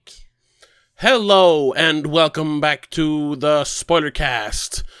Hello, and welcome back to the spoiler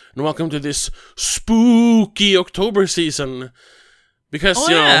cast, and welcome to this spooky October season. Because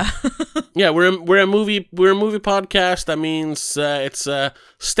we're a movie podcast. That means it's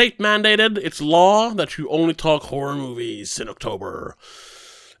state mandated. It's law that you only talk horror movies in October,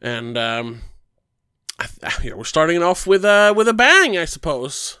 and we're starting it off with a bang, I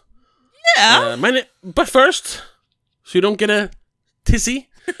suppose. Yeah. But first, so you don't get a tizzy.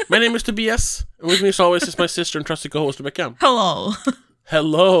 My name is Tobias, and with me as always is my sister and trusty co-host Rebecca. Hello.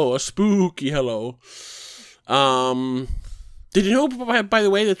 Hello, a spooky hello. Did you know, by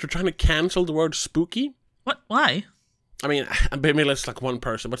the way, that you're trying to cancel the word spooky? What? Why? I mean, maybe it's like one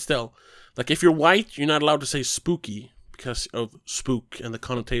person, but still. Like, if you're white, you're not allowed to say spooky because of spook and the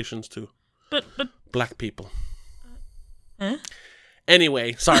connotations to But black people. Huh?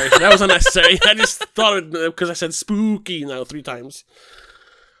 Anyway, sorry, that was unnecessary. I just thought it because I said spooky now 3 times.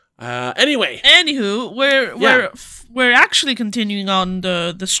 Anyway. Anywho, we're actually continuing on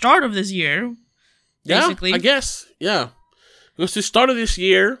the start of this year. Basically. Yeah, I guess. Yeah. Because the start of this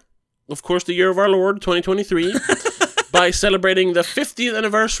year, of course, the year of our Lord, 2023, by celebrating the 50th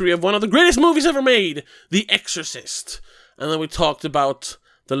anniversary of one of the greatest movies ever made, The Exorcist. And then we talked about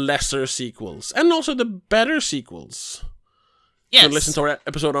the lesser sequels and also the better sequels. Yes. So listen to our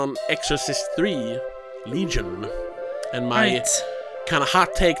episode on Exorcist 3, Legion, and my kind of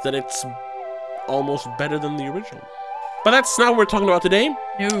hot take that it's almost better than the original. But that's not what we're talking about today.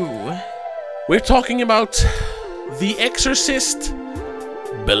 No. We're talking about The Exorcist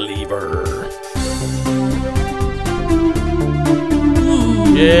Believer.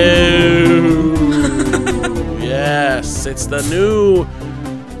 Ooh. Yes, it's the new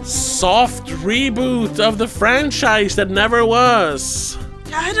soft reboot of the franchise that never was.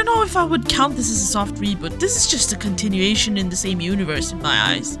 I don't know if I would count this as a soft reboot. This is just a continuation in the same universe in my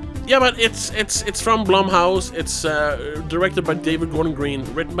eyes. Yeah, but it's from Blumhouse. It's directed by David Gordon Green,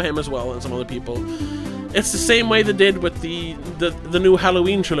 written by him as well and some other people. It's the same way they did with the new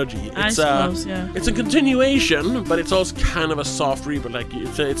Halloween trilogy. It's, I suppose, yeah. It's a continuation, but it's also kind of a soft reboot. Like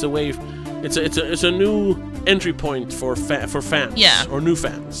it's a wave. It's a new entry point for fans. Yeah. Or new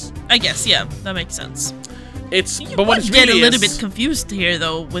fans. I guess, yeah, that makes sense. But what it's get really a little is, bit confused here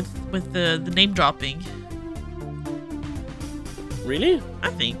though with the name dropping. Really? I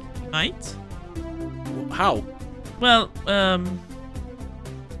think you might. How? Well,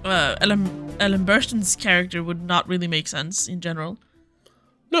 Ellen Burstyn's character would not really make sense in general.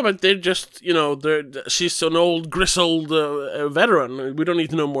 No, but they're just, she's an old, grizzled veteran. We don't need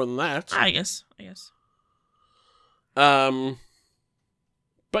to know more than that. I guess.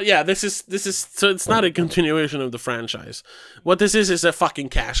 But yeah, this is so it's not a continuation of the franchise. What this is a fucking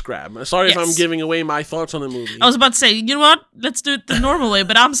cash grab. Sorry if I'm giving away my thoughts on the movie. I was about to say, you know what? Let's do it the normal way,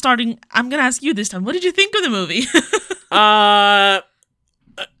 but I'm gonna ask you this time. What did you think of the movie?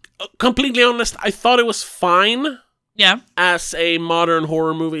 Completely honest, I thought it was fine. Yeah. As a modern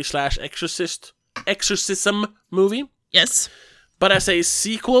horror movie / exorcism movie. Yes. But as a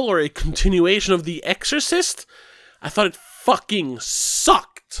sequel or a continuation of The Exorcist, I thought it fucking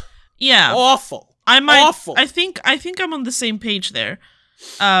sucked. Yeah. Awful. Awful. I think I'm on the same page there.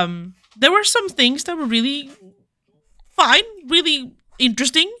 There were some things that were really fine, really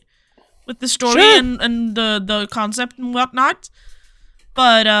interesting with the story and the concept and whatnot.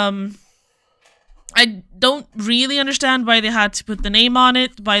 But I don't really understand why they had to put the name on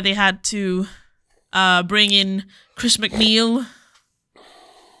it, why they had to bring in Chris McNeil.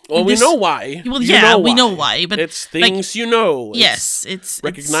 Well, we know why. Well, yeah, we know why. But it's things Yes, it's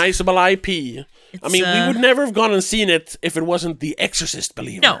recognizable IP. I mean, we would never have gone and seen it if it wasn't The Exorcist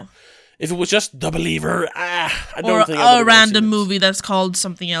Believer. No. If it was just The Believer, I don't think I would a have random movie that's called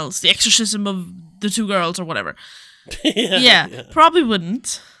something else, The Exorcism of the Two Girls or whatever. yeah, probably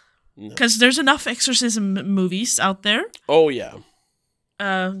wouldn't. Because there's enough exorcism movies out there. Oh yeah.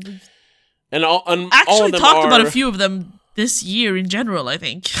 And all actually all of them talked about a few of them this year in general, I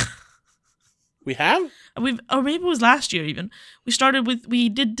think. We have? Or maybe it was last year even. We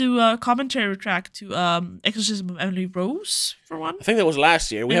did do a commentary track to Exorcism of Emily Rose for one. I think that was last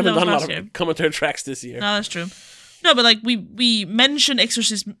year. We haven't done a lot of commentary tracks this year. No, that's true. No, but like we mentioned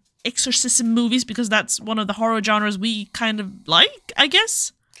exorcism movies because that's one of the horror genres we kind of like, I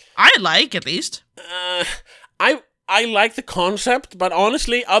guess. I like, at least. I like the concept, but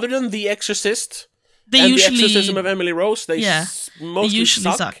honestly, other than The Exorcist The Exorcism of Emily Rose, they mostly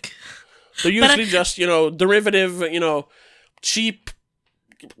suck. They're usually just, derivative, cheap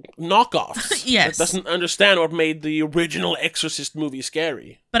knockoffs. Yes. That doesn't understand what made the original Exorcist movie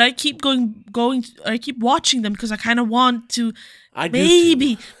scary. But I keep I keep watching them because I kind of want to. I do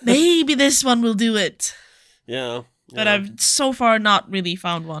too. Maybe this one will do it. Yeah. But I've so far not really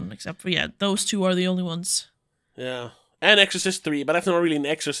found one, except for, those two are the only ones. Yeah. And Exorcist 3, but that's not really an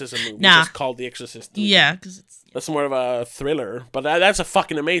exorcism movie. Nah. It's just called The Exorcist 3. Yeah, because it's... That's more of a thriller. But that's a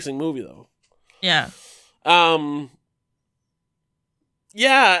fucking amazing movie, though. Yeah.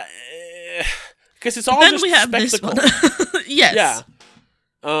 Yeah. Because it's all then just we have spectacle. this one. Yes.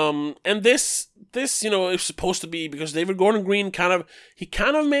 Yeah. And this, is supposed to be, because David Gordon Green he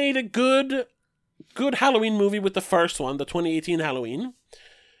kind of made a good Halloween movie with the first one, the 2018 Halloween.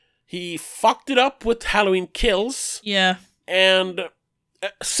 He fucked it up with Halloween Kills. Yeah. And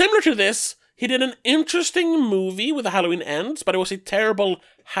similar to this, he did an interesting movie with the Halloween Ends, but it was a terrible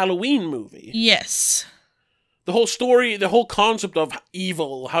Halloween movie. Yes. The whole story, the whole concept of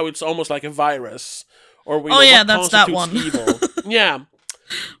evil, how it's almost like a virus. Or that's that one. Evil. Yeah.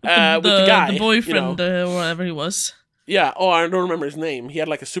 With the guy. The boyfriend, or whatever he was. Yeah, I don't remember his name. He had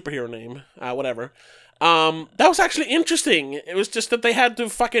like a superhero name. Whatever. That was actually interesting. It was just that they had to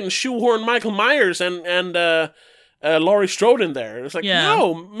fucking shoehorn Michael Myers and Laurie Strode in there. It was like,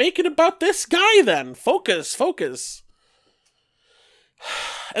 no, make it about this guy then. Focus.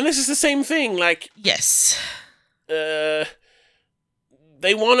 And this is the same thing, like... Yes. They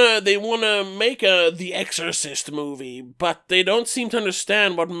wanna make The Exorcist movie, but they don't seem to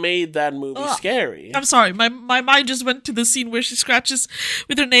understand what made that movie scary. I'm sorry, my mind just went to the scene where she scratches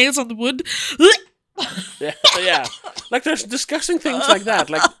with her nails on the wood. yeah. Like there's disgusting things like that,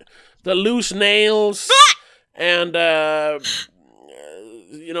 like the loose nails, and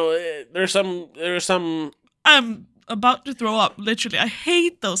there's some. I'm about to throw up. Literally, I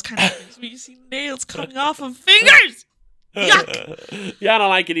hate those kind of things where you see nails coming off of fingers. Yuck! Yeah, I don't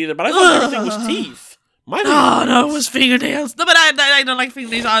like it either, but I thought everything was teeth. No, it was fingernails. No, but I don't like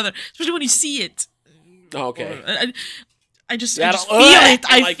fingernails either, especially when you see it. Oh, okay. I just feel it.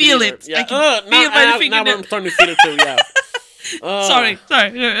 I feel it. Yeah. I can feel my fingernails. Now I'm starting to feel it too, yeah. Sorry.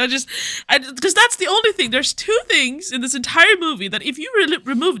 Because that's the only thing. There's two things in this entire movie that if you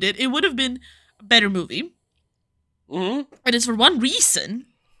removed it, it would have been a better movie. Mm-hmm. And it's for one reason.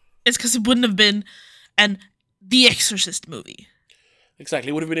 It's because it wouldn't have been The Exorcist movie. Exactly.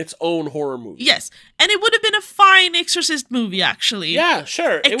 It would have been its own horror movie. Yes. And it would have been a fine Exorcist movie, actually. Yeah,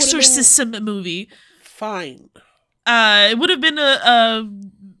 sure. Exorcism movie. Fine. It would have been a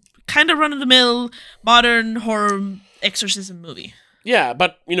kind of run-of-the-mill modern horror exorcism movie. Yeah,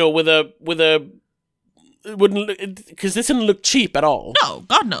 but with a it wouldn't look, because this didn't look cheap at all. No,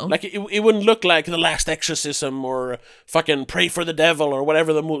 God no. Like it wouldn't look like The Last Exorcism or fucking Pray for the Devil or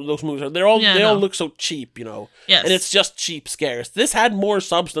whatever those movies are. They all look so cheap, Yes. And it's just cheap scares. This had more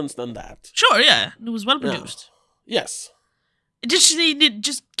substance than that. Sure, yeah. It was well produced. Yeah. Yes. It just needed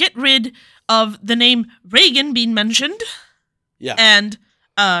get rid of the name Reagan being mentioned. Yeah. And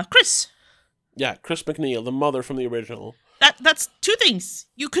Chris. Yeah, Chris McNeil, the mother from the original. That's two things.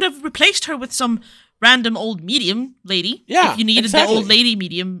 You could have replaced her with some random old medium lady. Yeah, if you needed the old lady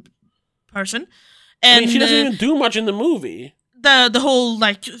medium person. And she doesn't even do much in the movie. The whole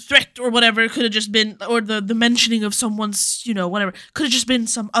threat or whatever could have just been, or the mentioning of someone's whatever could have just been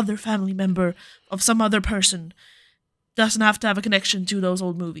some other family member of some other person. Doesn't have to have a connection to those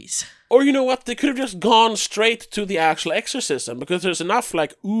old movies. Or you know what? They could have just gone straight to the actual exorcism, because there's enough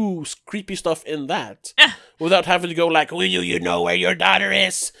creepy stuff in that. Yeah. Without having to go will you know where your daughter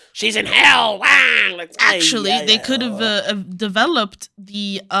is? She's in hell. Wah! Actually, they could have developed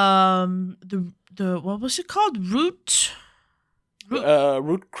the what was it called? Root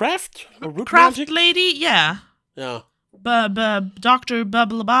craft? Or root craft magic? lady? Yeah. Yeah. Dr. Blah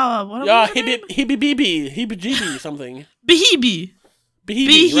blah blah. What yeah, Hibby something. Beheebe.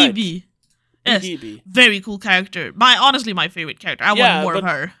 Right. Yes, very cool character. Honestly, my favorite character. I wanted more of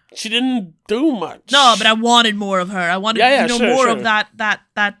her. She didn't do much. No, but I wanted more of her. I wanted more of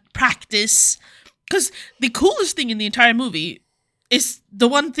that practice. Because the coolest thing in the entire movie is the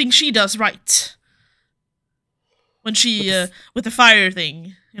one thing she does right. When she with the fire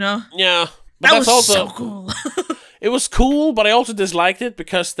thing, Yeah, but that that's was also so cool. It was cool, but I also disliked it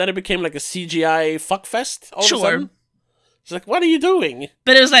because then it became like a CGI fuckfest all of a sudden. It's like, what are you doing?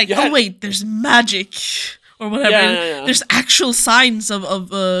 But it was like, wait, there's magic or whatever. Yeah. There's actual signs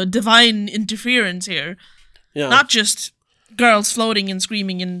of divine interference here. Yeah. Not just girls floating and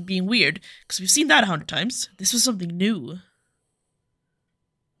screaming and being weird. Because we've seen that 100 times. This was something new.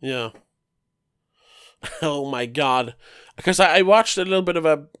 Yeah. Oh my god. Because I watched a little bit of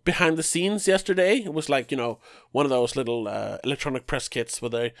a behind the scenes yesterday. It was like, one of those little electronic press kits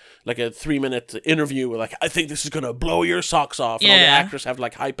with a 3-minute interview with I think this is going to blow your socks off. And all the actors have to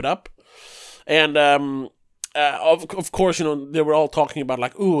hype it up. And of course, they were all talking about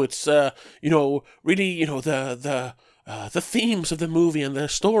it's, really, the themes of the movie and the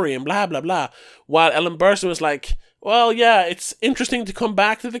story and blah, blah, blah. While Ellen Burstyn was like, well, yeah, it's interesting to come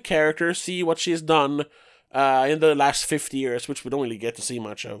back to the character, see what she's done in the last 50 years, which we don't really get to see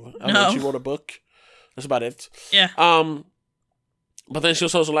much of. She wrote a book. That's about it. Yeah. But then she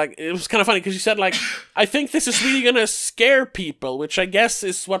was also it was kind of funny because she said, I think this is really going to scare people, which I guess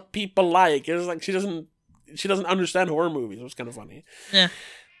is what people like. It's she doesn't understand horror movies. It was kind of funny. Yeah.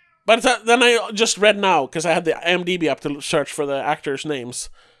 But then I just read now, because I had the IMDb up to search for the actors' names.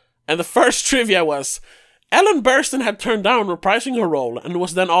 And the first trivia was, Ellen Burstyn had turned down reprising her role and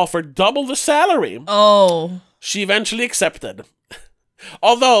was then offered double the salary. Oh. She eventually accepted.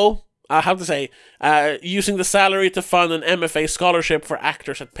 Although, I have to say, using the salary to fund an MFA scholarship for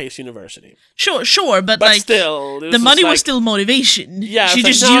actors at Pace University. Sure, but still, the money was still motivation. Yeah, she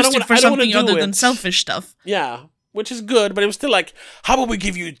just used it for something other than selfish stuff. Yeah, which is good, but it was still how about we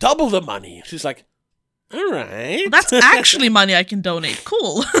give you double the money? She's like, all right. Well, that's actually money I can donate.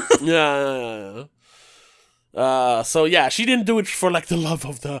 Cool. Yeah. So yeah, she didn't do it for the love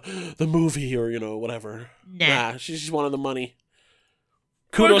of the movie or whatever. Nah, she just wanted the money.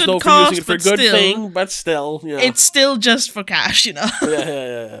 Kudos though for using it for a good thing, but still, it's still just for cash,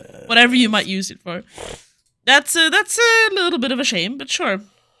 Yeah. Whatever you might use it for. That's a little bit of a shame, but sure.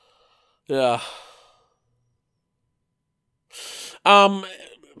 Yeah. I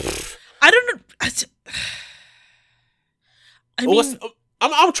don't know. I mean,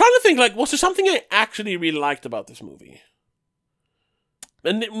 I'm trying to think, was there something I actually really liked about this movie?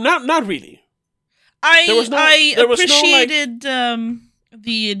 And not really. I appreciated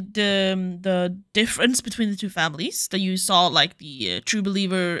the difference between the two families. That you saw the true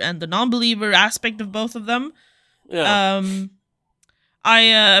believer and the non-believer aspect of both of them. Yeah. I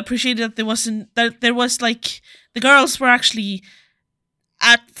appreciated that there was the girls were actually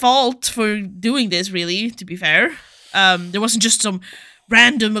at fault for doing this. Really, to be fair, there wasn't just some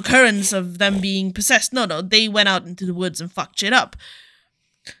random occurrence of them being possessed. No, they went out into the woods and fucked shit up.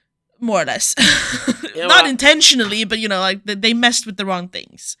 More or less. Not intentionally, but, they messed with the wrong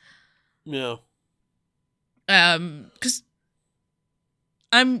things. Yeah. Because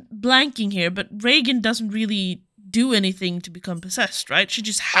I'm blanking here, but Reagan doesn't really do anything to become possessed, right? She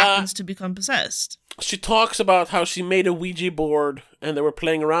just happens to become possessed. She talks about how she made a Ouija board and they were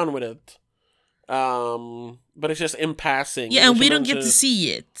playing around with it. But it's just in passing. Yeah, and we don't get to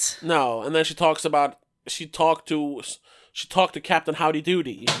see it. No, and then she talks about she talked to Captain Howdy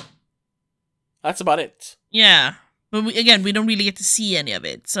Doody. That's about it. Yeah, but we don't really get to see any of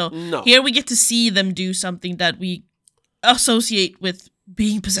it. So Here we get to see them do something that we associate with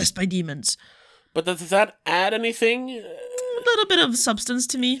being possessed by demons. But does that add anything? A little bit of substance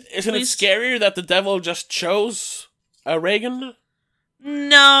to me. Isn't it scarier that the devil just chose a Reagan?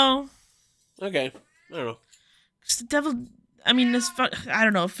 No. Okay, I don't know. The devil, I mean, I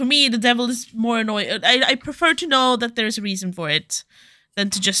don't know. For me, the devil is more annoying. I prefer to know that there's a reason for it than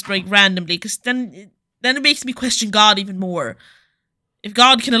to just randomly, because then it makes me question God even more. If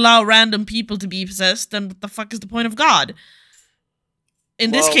God can allow random people to be possessed, then what the fuck is the point of God?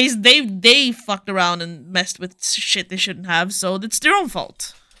 In this case, they fucked around and messed with shit they shouldn't have, so it's their own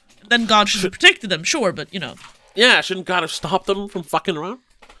fault. Then God should have protected them, sure, but Yeah, shouldn't God have stopped them from fucking around?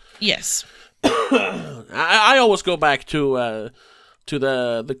 Yes. I always go back to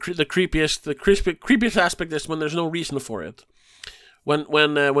the creepiest aspect is when there's no reason for it. When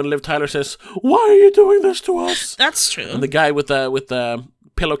Liv Tyler says, "Why are you doing this to us?" That's true. And the guy with the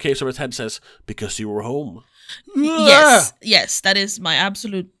pillowcase over his head says, "Because you were home." Yes, that is my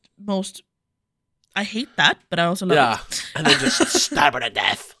absolute most. I hate that, but I also love it. And they just stab her to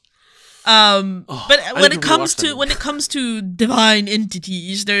death. But when it comes to divine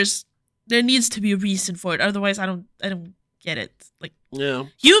entities, there needs to be a reason for it. Otherwise, I don't get it.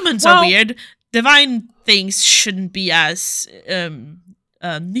 Humans are weird. Divine things shouldn't be as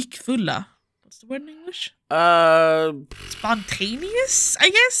nyckfulla. What's the word in English? Spontaneous,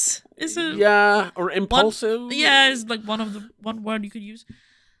 I guess. Or impulsive. Is one word you could use.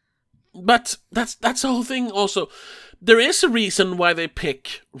 But that's the whole thing. Also, there is a reason why they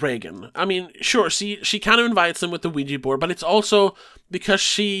pick Reagan. I mean, sure, she kind of invites them with the Ouija board, but it's also because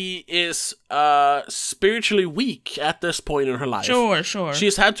she is spiritually weak at this point in her life. Sure.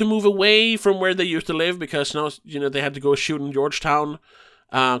 She's had to move away from where they used to live because now they had to go shoot in Georgetown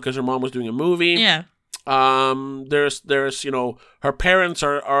because her mom was doing a movie. Yeah. There's her parents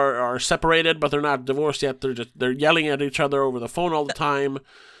are separated, but they're not divorced yet. They're yelling at each other over the phone all the time.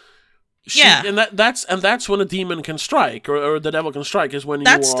 And that's when a demon can strike, or the devil can strike, is when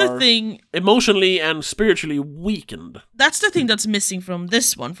that's you are the thing. Emotionally and spiritually weakened. That's the thing that's missing from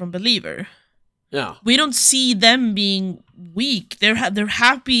this one, from Believer. Yeah, we don't see them being weak. They're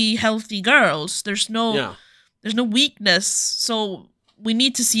happy, healthy girls. There's no weakness. So we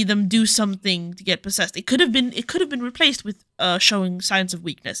need to see them do something to get possessed. It could have been replaced with showing signs of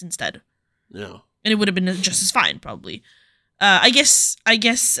weakness instead. Yeah, and it would have been just as fine, probably. I guess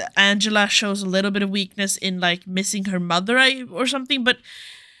Angela shows a little bit of weakness in like missing her mother or something, but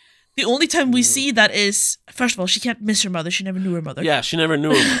the only time we see that is, first of all, she can't miss her mother. She never knew her mother. Yeah, she never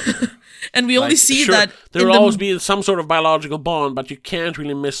knew her mother. And we only see that there will always be some sort of biological bond, but you can't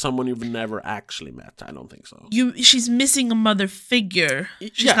really miss someone you've never actually met. I don't think so. She's missing a mother figure.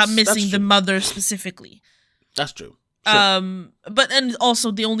 She's not missing the mother specifically. That's true. Sure. But also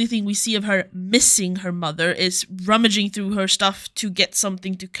the only thing we see of her missing her mother is rummaging through her stuff to get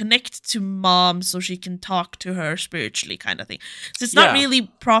something to connect to mom so she can talk to her spiritually, kind of thing. So it's not really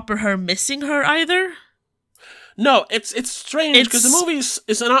proper her missing her either. No, it's strange because the movie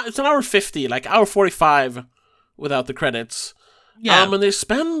it's an hour 50, like hour 45 without the credits. Yeah. And they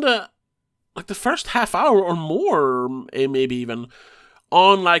spend like the first half hour or more, maybe even,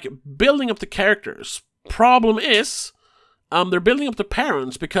 on like building up the characters. Problem is, they're building up the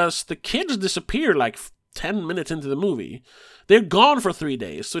parents because the kids disappear like 10 minutes into the movie. They're gone for 3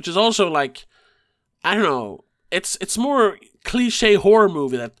 days, which is also like, I don't know, it's more cliche horror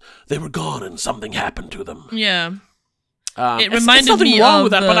movie that they were gone and something happened to them. Yeah. It reminded me wrong of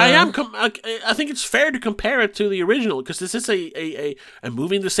with that, but I think it's fair to compare it to the original because this is a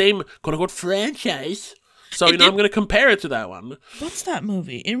movie in the same quote unquote franchise. So I'm going to compare it to that one. What's that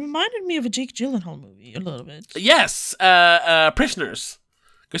movie? It reminded me of a Jake Gyllenhaal movie a little bit. Yes, Prisoners,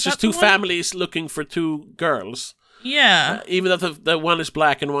 because there's two families looking for two girls. Yeah, even though the one is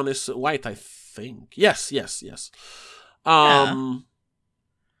black and one is white, I think. Yes.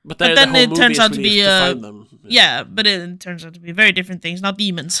 But then it turns out to be but it turns out to be very different things, not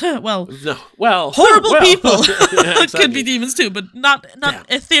demons. Horrible people could be demons too, but not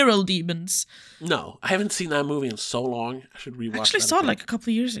ethereal demons. No, I haven't seen that movie in so long. I should rewatch. I actually saw it like a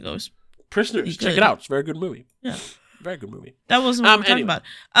couple of years ago. Prisoners, check it out. It's a very good movie. Yeah, very good movie. That wasn't what we're talking about.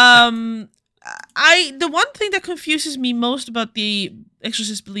 The one thing that confuses me most about the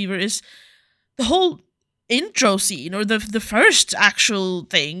Exorcist Believer is the whole intro scene, or the first actual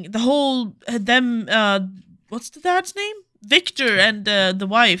thing. The whole them. What's the dad's name? Victor and the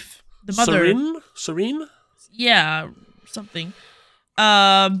wife, the mother. Serene. Yeah, something.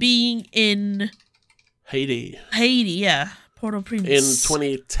 Being in Haiti, yeah, Port-au-Prince in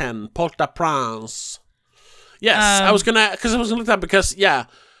 2010, Port-au-Prince. Yes, I was gonna look that because I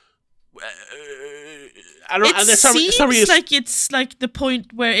don't. It's like the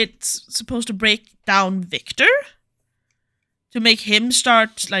point where it's supposed to break down Victor to make him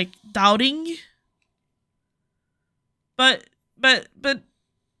start like doubting. But then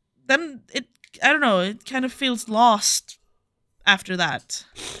I don't know. It kind of feels lost after that.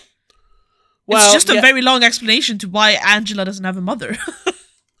 Well, it's just a very long explanation to why Angela doesn't have a mother.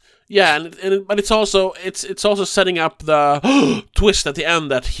 Yeah, but it's also setting up the twist at the end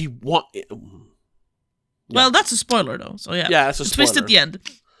that he want. Well, that's a spoiler though. So yeah, it's a spoiler. Twist at the end.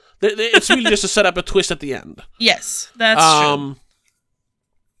 It's really just to set up a twist at the end. Yes, that's true.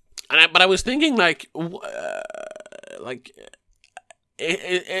 But I was thinking because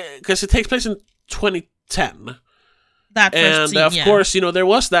it takes place in 2010. That first scene, of course, there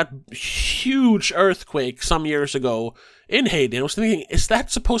was that huge earthquake some years ago in Haiti. And I was thinking, is that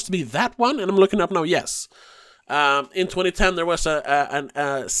supposed to be that one? And I'm looking up now. Yes, in 2010 there was a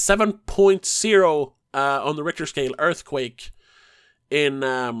 7.0 on the Richter scale earthquake in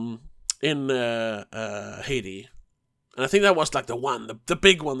Haiti, and I think that was like the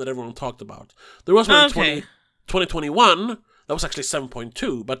big one that everyone talked about. There was one in 2021. That was actually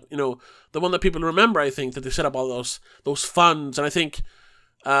 7.2, but the one that people remember, I think, that they set up all those funds, and I think,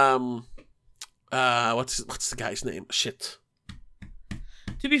 what's the guy's name? Shit.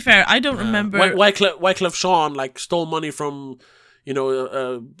 To be fair, I don't remember. Wyclef Jean stole money from,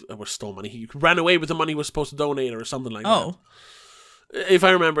 stole money. He ran away with the money he was supposed to donate or something like that. Oh. If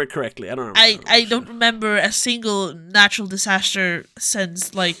I remember it correctly, I don't remember. I don't remember a single natural disaster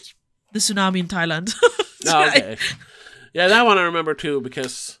since the tsunami in Thailand. Okay. Yeah, that one I remember too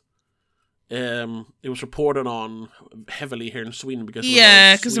because it was reported on heavily here in Sweden because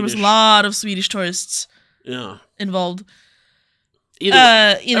there was a lot of Swedish tourists involved. Either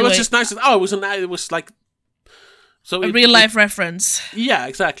way. Either it was way. just nice. It was like so a real life reference. Yeah,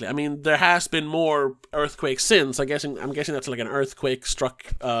 exactly. I mean, there has been more earthquakes since. I'm guessing that's like an earthquake struck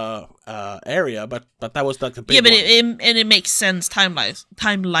area, but that was like the big one. It makes sense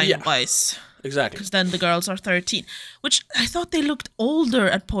timeline wise. Exactly. Because then the girls are 13, which I thought they looked older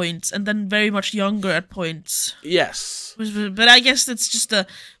at points and then very much younger at points. Yes. But I guess it's just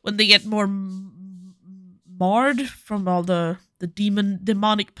when they get more marred from all the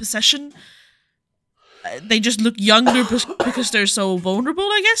demonic possession, they just look younger because they're so vulnerable,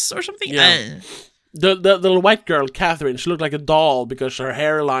 I guess, or something. Yeah. The little white girl, Catherine, she looked like a doll because her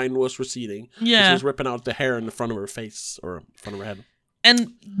hairline was receding. Yeah. She was ripping out the hair in the front of her face or in front of her head.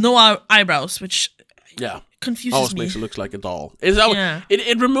 And no eyebrows, which confuses always me. Makes it look like a doll.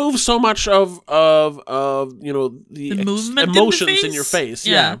 It removes so much of the movement emotions in your face.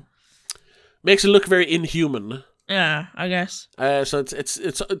 Yeah. Makes it look very inhuman. Yeah, I guess. So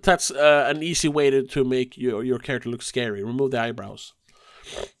that's an easy way to make your character look scary. Remove the eyebrows.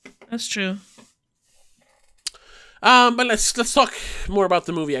 That's true. But let's talk more about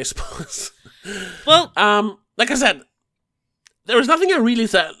the movie, I suppose. Well, like I said, there was nothing I really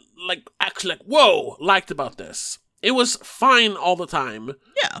said liked about this. It was fine all the time.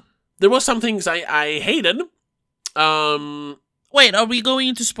 Yeah. There was some things I hated. Wait, are we going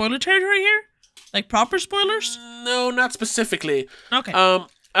into spoiler territory here? Like proper spoilers? No, not specifically. Okay.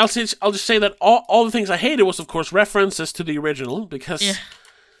 I'll just say that all the things I hated was, of course, references to the original, because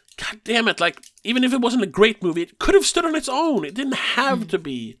god damn it, like, even if it wasn't a great movie, it could have stood on its own. It didn't have to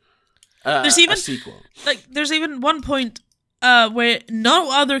be a sequel. Like, there's even one point where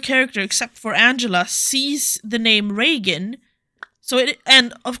no other character except for Angela sees the name Reagan.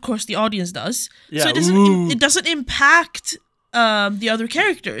 And of course the audience does. Yeah. So it doesn't impact the other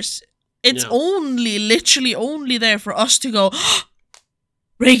characters. It's literally only there for us to go,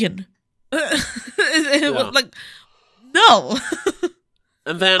 Reagan. Like, no.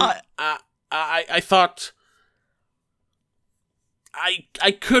 And then I thought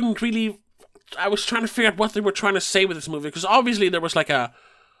I couldn't really. I was trying to figure out what they were trying to say with this movie, because obviously there was like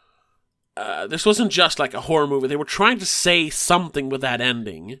this wasn't just like a horror movie. They were trying to say something with that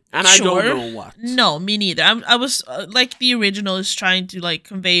ending, and I don't know what. No, me neither. I was like the original is trying to like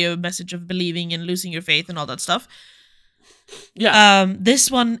convey a message of believing and losing your faith and all that stuff. Yeah. This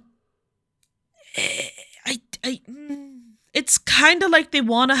one, it's kind of like they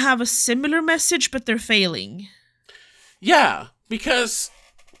want to have a similar message, but they're failing. Yeah, because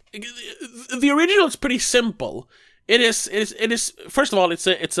the original is pretty simple. It is. First of all, it's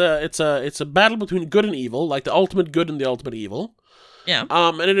a battle between good and evil, like the ultimate good and the ultimate evil. Yeah.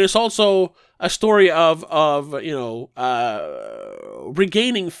 And it is also a story of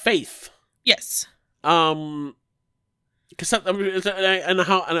regaining faith. Yes.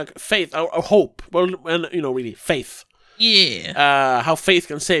 Faith, or hope. Well, and really faith. Yeah. How faith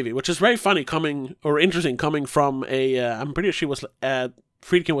can save you, which is very funny interesting coming from I'm pretty sure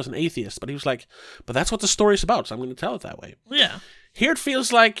Friedkin was an atheist, but he was like, but that's what the story's about, so I'm going to tell it that way. Yeah. Here it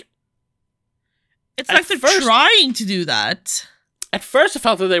feels like... It's like they're trying to do that. At first I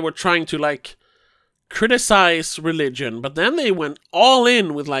felt that they were trying to, like, criticize religion, but then they went all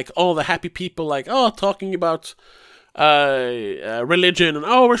in with, like, all the happy people, like, talking about religion, and,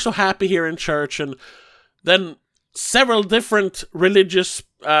 we're so happy here in church, and then several different religious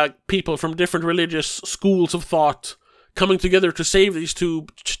people from different religious schools of thought coming together to save these two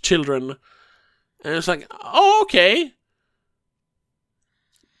children. And it's like, okay.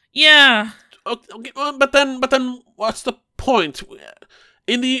 Yeah. Okay, but then what's the point?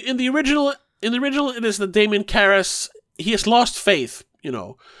 In the original it is that Damien Karras, he has lost faith,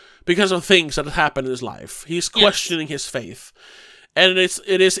 because of things that have happened in his life. He's questioning his faith. And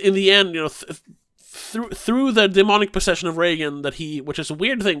it is in the end, through the demonic possession of Reagan which is a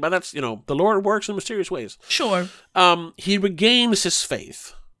weird thing, but that's, the Lord works in mysterious ways. Sure. He regains his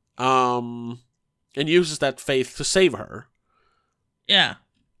faith, and uses that faith to save her. Yeah.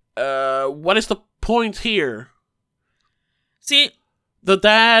 What is the point here? See, the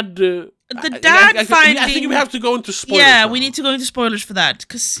dad. finding. I think we have to go into spoilers. Yeah, now. We need to go into spoilers for that,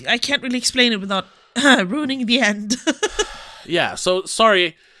 because I can't really explain it without ruining the end. Yeah. So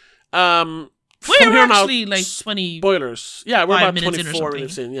sorry. We're actually like 20 spoilers. Yeah, we're about 24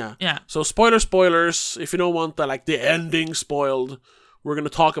 minutes in. Yeah. Yeah. So spoilers. If you don't want the ending spoiled, we're gonna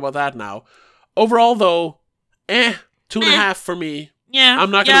talk about that now. Overall, though, 2.5 for me. Yeah.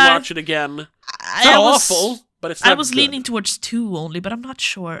 I'm not gonna watch it again. It's not awful, but it's not I was good. leaning towards 2 only, but I'm not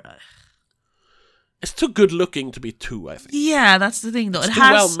sure. It's too good looking to be 2, I think. Yeah, that's the thing, though. It's too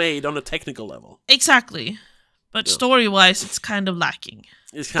well made on a technical level. Exactly. but story-wise, it's kind of lacking.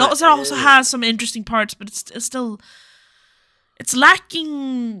 It also has some interesting parts, but it's still it's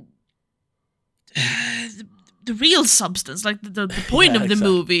lacking the real substance, like the point of the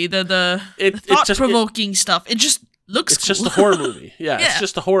movie, the thought-provoking stuff. It just looks. It's just a horror movie. Yeah, it's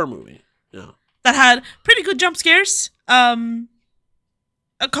just a horror movie. Yeah, that had pretty good jump scares. A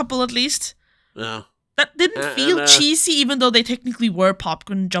couple at least. Yeah. That didn't feel cheesy, even though they technically were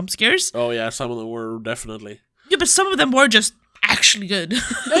popcorn jump scares. Oh yeah, some of them were definitely. Yeah, but some of them were just actually good.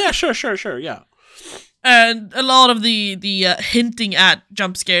 yeah, sure, yeah. And a lot of the hinting at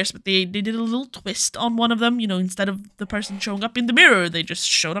jump scares, but they did a little twist on one of them. You know, instead of the person showing up in the mirror, they just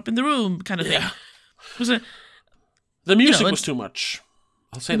showed up in the room, kind of thing. The music was too much.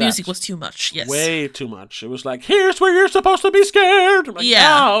 I'll say the music was too much. Yes, way too much. It was like, here's where you're supposed to be scared. I'm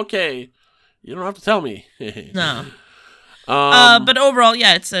like, okay. You don't have to tell me. No. But overall,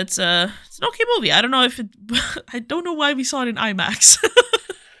 yeah, it's an okay movie. I don't know if it. I don't know why we saw it in IMAX.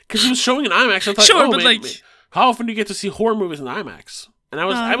 Because it was showing in IMAX. I thought, how often do you get to see horror movies in IMAX? And I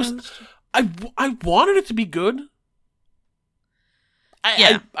wanted it to be good.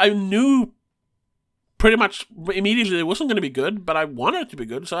 I knew pretty much immediately it wasn't going to be good, but I wanted it to be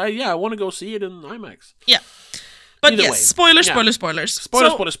good. So I want to go see it in IMAX. Yeah. But Either way. Spoilers.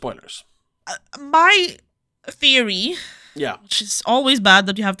 Spoilers. My theory, which is always bad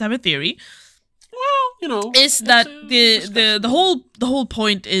that you have to have a theory. Well, is that the whole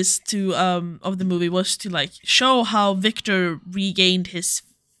point is to of the movie was to like show how Victor regained his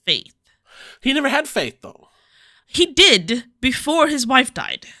faith. He never had faith though. He did before his wife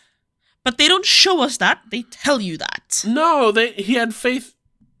died, but they don't show us that. They tell you that. No, he had faith.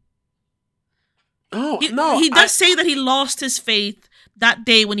 Oh no, he does say that he lost his faith that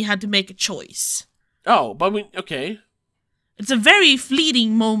day when he had to make a choice. Oh, but okay. It's a very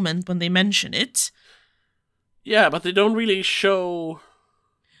fleeting moment when they mention it. Yeah, but they don't really show...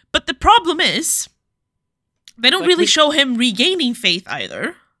 But the problem is, they don't really show him regaining faith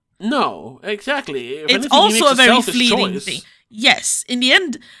either. No, exactly. It's also a very fleeting thing. Yes, in the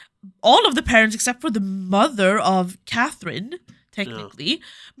end, all of the parents, except for the mother of Catherine, technically,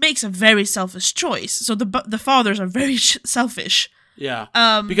 makes a very selfish choice. So the fathers are very selfish. Yeah,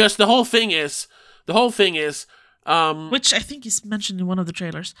 because the whole thing is, which I think is mentioned in one of the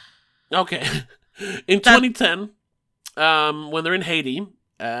trailers. Okay, in 2010, when they're in Haiti,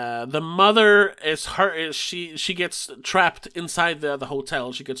 the mother is she gets trapped inside the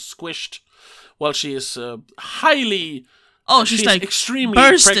hotel. She gets squished while she is highly. Oh, she's like extremely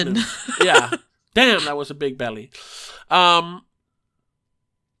bursting. Pregnant. Yeah, damn, that was a big belly.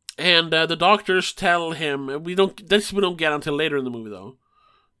 And the doctors tell him we don't get until later in the movie though.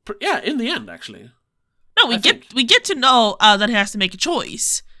 In the end actually. No, we get to know that he has to make a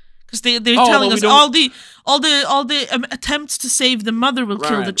choice because they're telling us all the attempts to save the mother will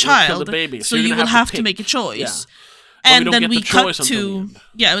kill the child, kill the baby. So you will have to make a choice. Yeah. And then we cut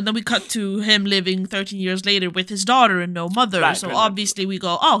to him living 13 years later with his daughter and no mother. Right, so obviously we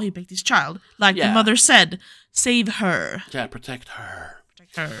go, oh, he picked his child, like the mother said, save her. Yeah, protect her.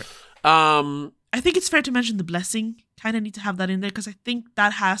 I think it's fair to mention the blessing. Kind of need to have that in there because I think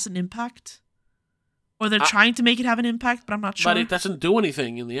that has an impact. Or they're trying to make it have an impact, but I'm not sure. But it doesn't do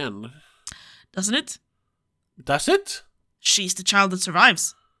anything in the end. Doesn't it? Does it? She's the child that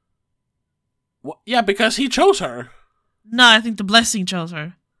survives. Well, yeah, because he chose her. No, I think the blessing chose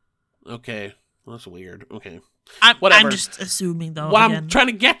her. Okay. That's weird. Okay. I'm just assuming, though. What I'm trying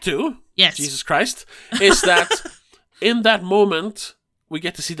to get to, Jesus Christ, is that in that moment, we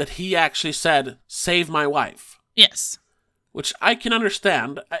get to see that he actually said, save my wife. Yes. Which I can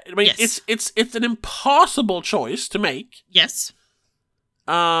understand. I mean, it's an impossible choice to make. Yes.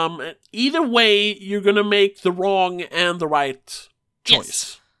 Either way, you're gonna make the wrong and the right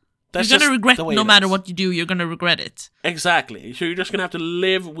choice. Yes. You're gonna regret no matter what you do. You're gonna regret it. Exactly. So you're just gonna have to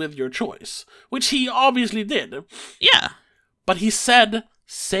live with your choice, which he obviously did. Yeah. But he said,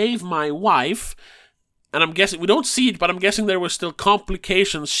 "Save my wife." And I'm guessing we don't see it, but I'm guessing there were still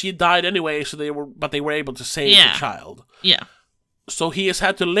complications. She died anyway, so they were able to save the child. Yeah. So he has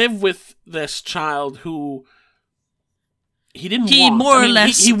had to live with this child who he didn't want. He more or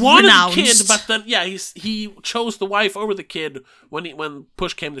less he wanted renounced. the kid, but then he chose the wife over the kid when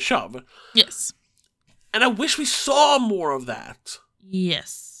push came to shove. Yes. And I wish we saw more of that.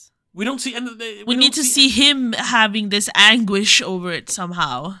 Yes. We don't see... We need to see him having this anguish over it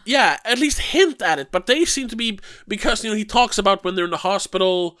somehow. Yeah, at least hint at it. But they seem to be... Because, he talks about when they're in the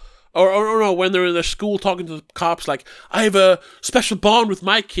hospital, Or no, when they're in their school talking to the cops, like, I have a special bond with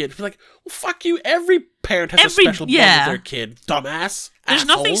my kid. It's like, well, fuck you. Every parent has a special bond with their kid, dumbass. There's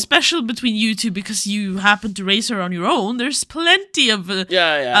asshole. Nothing special between you two because you happen to raise her on your own. There's plenty of I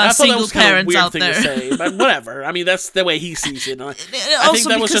thought single that was kind parents of a weird out thing there. to say, but whatever. I mean, that's the way he sees it. I think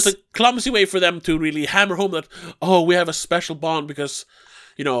that was just a clumsy way for them to really hammer home that, oh, we have a special bond because,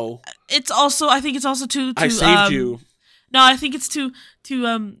 you know. I think it's also to I saved you. No, I think it's to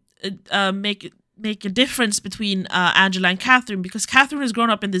make a difference between Angela and Catherine, because Catherine has grown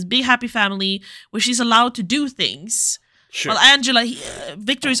up in this big happy family where she's allowed to do things. Sure. While Angela,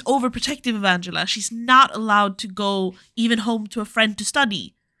 Victor is overprotective of Angela. She's not allowed to go even home to a friend to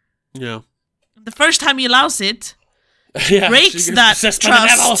study. Yeah. The first time he allows it, breaks that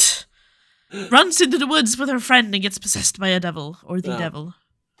trust, runs into the woods with her friend and gets possessed by a devil, or the devil.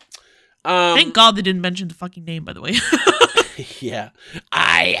 Thank God they didn't mention the fucking name, by the way. Yeah.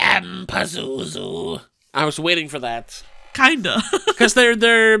 I am Pazuzu. I was waiting for that. Kinda. Because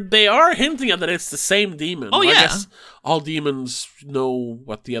they are hinting at that it's the same demon. Oh, yeah. I guess all demons know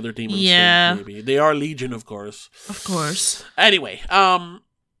what the other demons think, maybe. They are legion, of course. Of course. Anyway,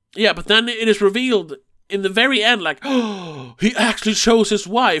 but then it is revealed in the very end, like, oh, he actually chose his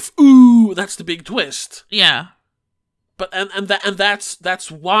wife. Ooh, that's the big twist. Yeah. But and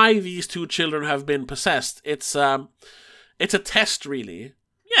that's why these two children have been possessed. It's a test, really.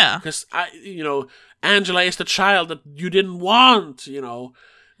 Yeah. Because Angela is the child that you didn't want. So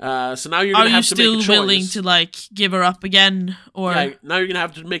now you're gonna have to make a choice. Are you still willing to like give her up again, or now you're gonna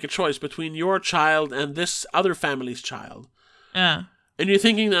have to make a choice between your child and this other family's child. Yeah. And you're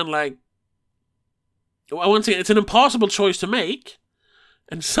thinking then, like, once again, it's an impossible choice to make,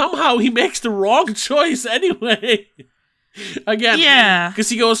 and somehow he makes the wrong choice anyway. Again, yeah, because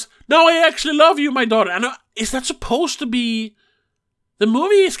he goes, "No, I actually love you, my daughter." And is that supposed to be? The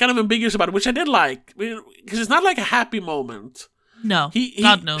movie is kind of ambiguous about it, which I did like, because it's not like a happy moment. No,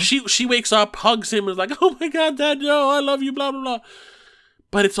 God no. She wakes up, hugs him, and is like, "Oh my God, Dad, no, I love you," blah blah blah.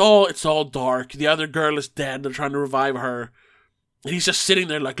 But it's all dark. The other girl is dead. They're trying to revive her, and he's just sitting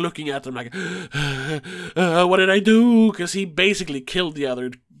there, like, looking at them, like, "What did I do?" Because he basically killed the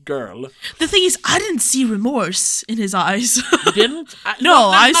other girl. The thing is, I didn't see remorse in his eyes. You didn't?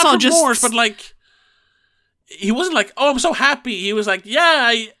 I saw remorse, just... but like, he wasn't like, "Oh, I'm so happy." He was like,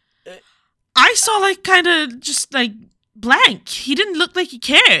 "Yeah, I saw like kind of just like blank. He didn't look like he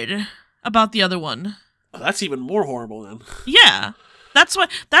cared about the other one. Well, that's even more horrible then. Yeah, that's why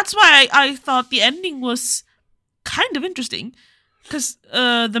I thought the ending was kind of interesting, because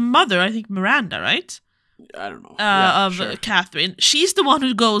the mother, I think Miranda, right? I don't know. Of Catherine. She's the one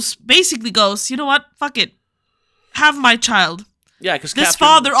who basically goes, you know what? Fuck it. Have my child. Yeah, because this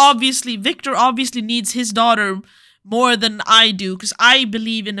Victor obviously needs his daughter more than I do, because I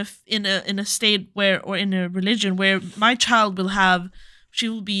believe in a state where, or in a religion where my child she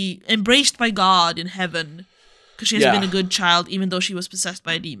will be embraced by God in heaven, because she has been a good child, even though she was possessed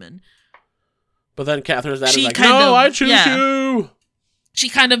by a demon. But then Catherine's dad is like, "No, I choose you." She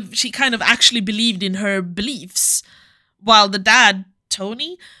kind of actually believed in her beliefs, while the dad,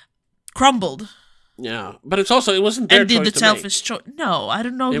 Tony, crumbled. Yeah, but it wasn't their choice to make. And did the selfish choice. No, I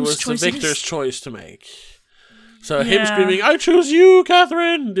don't know whose choice it is. It was Victor's choice to make. So him screaming, "I choose you,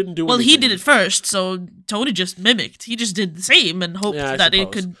 Catherine," didn't do anything. Well, he did it first, so Tony just mimicked. He just did the same and hoped that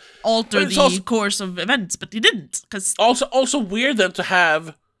it could alter the course of events, but he didn't. Also weird then to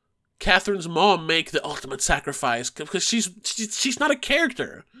have Catherine's mom make the ultimate sacrifice, because she's not a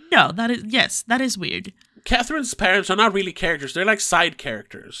character. No, that is weird. Catherine's parents are not really characters; they're like side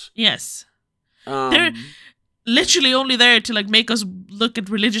characters. Yes, they're literally only there to like make us look at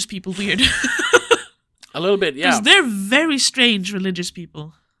religious people weird. A little bit, yeah. Because they're very strange religious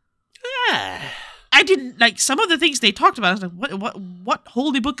people. Yeah. I didn't like some of the things they talked about. I was like, what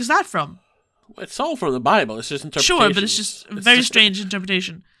holy book is that from? It's all from the Bible. It's just interpretation. Sure, but it's just a very strange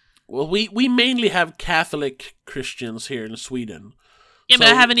interpretation. Well, we mainly have Catholic Christians here in Sweden. Yeah, but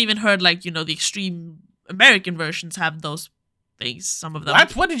I haven't even heard, like, the extreme American versions have those things, some of them.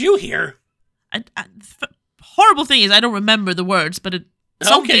 What did you hear? Horrible thing is, I don't remember the words, but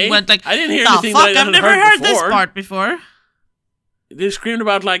something went like, I didn't hear anything that I hadn't I've never heard before. This part before. They screamed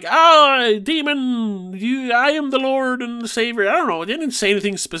about, like, "Oh, demon, I am the Lord and the Savior." I don't know. They didn't say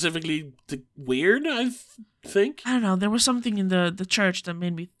anything specifically weird, I think. I don't know. There was something in the church that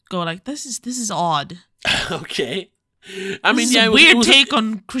made me go like, this is odd. Okay. This is a weird take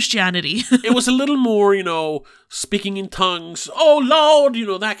on Christianity. It was a little more, speaking in tongues. "Oh, Lord,"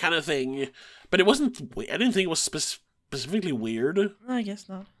 that kind of thing. But it wasn't. I didn't think it was specifically weird. I guess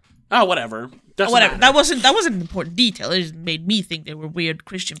not. Oh, whatever. Doesn't Whatever. matter. That wasn't an important detail. It just made me think they were weird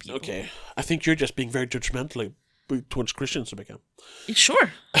Christian people. Okay. I think you're just being very judgmental towards Christians, Rebecca.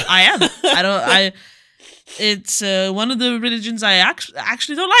 Sure, I am. It's one of the religions I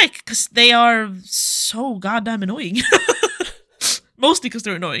actually don't like because they are so goddamn annoying. Mostly because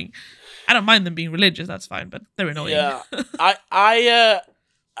they're annoying. I don't mind them being religious. That's fine, but they're annoying. Yeah.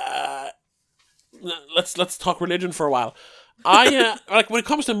 Let's talk religion for a while. Like when it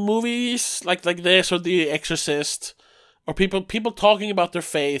comes to movies like this or The Exorcist, or people talking about their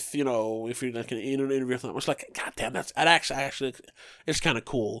faith, you know, if you're like in an interview with them, it's like, God damn, that actually it's kind of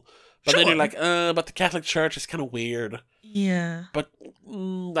cool. But then you're like, but the Catholic Church is kind of weird. Yeah. But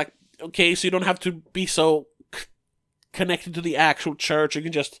like, okay, so you don't have to be so connected to the actual church. You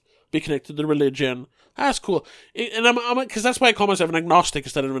can just be connected to the religion. That's cool. And I'm because that's why I call myself an agnostic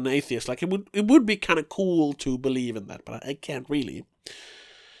instead of an atheist. Like it would be kind of cool to believe in that, but I can't really.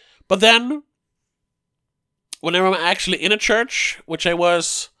 But then, whenever I'm actually in a church, which I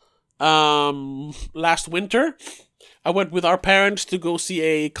was last winter, I went with our parents to go see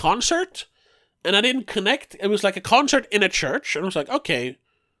a concert, and I didn't connect. It was like a concert in a church, and I was like, okay,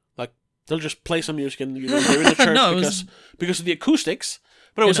 like they'll just play some music and they're in the church because of the acoustics.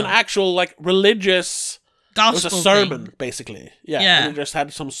 But it was an actual like religious gospel. It was a sermon, thing. Basically. Yeah. And it just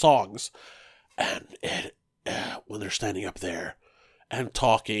had some songs, and when they're standing up there and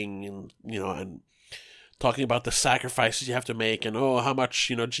talking, and and talking about the sacrifices you have to make, and how much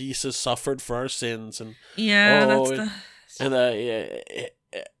Jesus suffered for our sins, and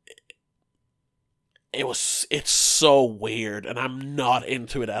it's so weird, and I'm not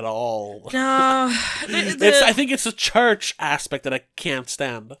into it at all. No, I think it's a church aspect that I can't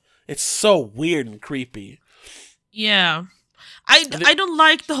stand. It's so weird and creepy. Yeah, I don't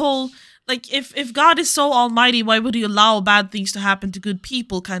like the whole like if God is so almighty, why would he allow bad things to happen to good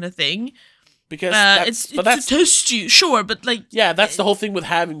people kind of thing? Because it's to test you, sure, but like that's the whole thing with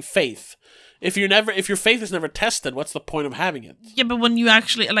having faith. If your faith is never tested, what's the point of having it? Yeah, but when you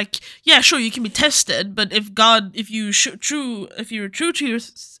actually sure, you can be tested, but if you're true to your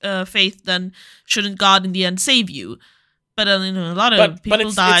faith, then shouldn't God in the end save you? But a lot of people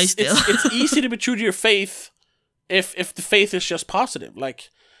die still. It's easy to be true to your faith if the faith is just positive.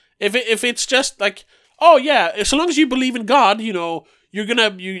 Like if it's just like, oh yeah, so long as you believe in God, you're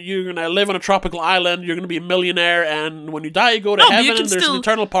gonna live on a tropical island. You're gonna be a millionaire, and when you die, you go to heaven, and there's an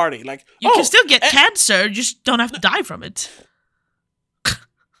eternal party. Like you can still get cancer, you just don't have to die from it.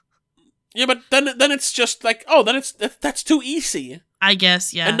 Yeah, but then it's just like, that's too easy. I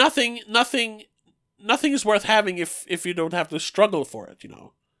guess, yeah. And nothing is worth having if you don't have to struggle for it.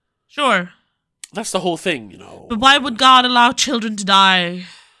 Sure. That's the whole thing. But why would God allow children to die,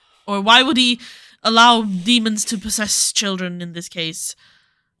 or why would he allow demons to possess children in this case?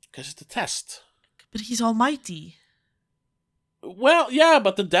 Because it's a test. But he's almighty. Well, yeah,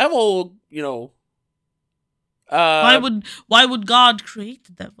 but the devil, why would God create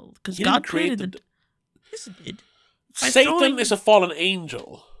the devil? Because God created the Yes, he did. Satan is a fallen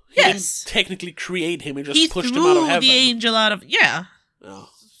angel. He didn't technically create him. He just pushed him out of heaven. He threw the angel out of... Yeah. Oh.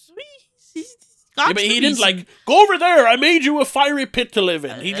 But he didn't go over there. I made you a fiery pit to live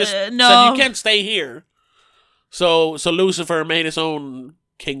in. He just said, you can't stay here. So Lucifer made his own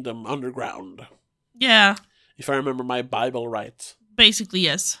kingdom underground. Yeah. If I remember my Bible right. Basically,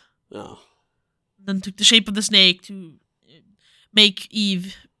 yes. Oh. Then took the shape of the snake to make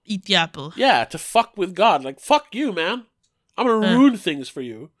Eve eat the apple. Yeah, to fuck with God. Like, fuck you, man. I'm gonna ruin things for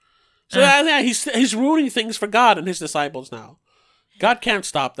you. So he's ruining things for God and his disciples now. God can't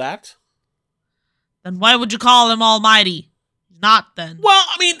stop that. Then why would you call him almighty? Not then. Well,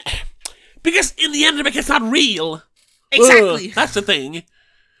 I mean, because in the end, it's not real. Exactly. That's the thing.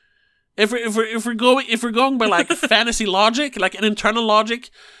 If we're going by like fantasy logic, like an internal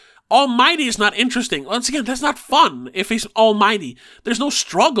logic, almighty is not interesting. Once again, that's not fun. If he's almighty, there's no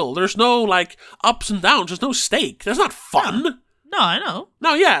struggle. There's no like ups and downs. There's no stake. That's not fun. No, I know.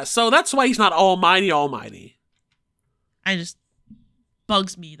 No, yeah. So that's why he's not almighty. I just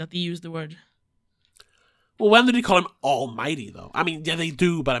bugs me that they use the word. Well, when did he call him almighty, though? I mean, yeah, they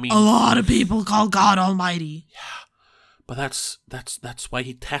do, but I mean... A lot of people call God almighty. Yeah, but that's why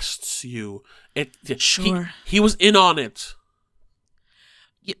he tests you. Sure. He was in on it.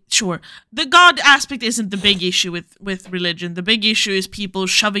 Yeah, sure. The God aspect isn't the big issue with religion. The big issue is people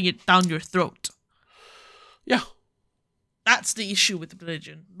shoving it down your throat. Yeah. That's the issue with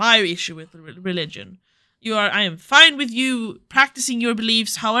religion. My issue with religion. I am fine with you practicing your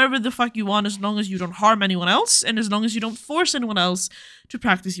beliefs however the fuck you want, as long as you don't harm anyone else, and as long as you don't force anyone else to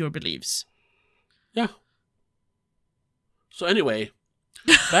practice your beliefs. Yeah. So anyway,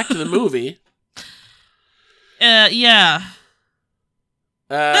 Back to the movie. Yeah.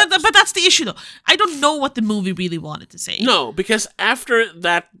 But that's the issue, though. I don't know what the movie really wanted to say. No, because after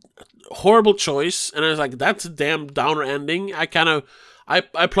that horrible choice, and I was like, that's a damn downer ending, I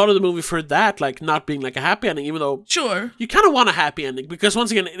applauded the movie for that, like, not being like a happy ending, even though... Sure. You kind of want a happy ending, because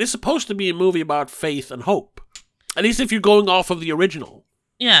once again, it is supposed to be a movie about faith and hope. At least if you're going off of the original.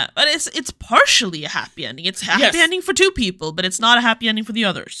 Yeah, but it's partially a happy ending. It's a happy ending for two people, but it's not a happy ending for the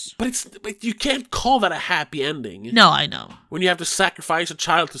others. But you can't call that a happy ending. No, I know. When you have to sacrifice a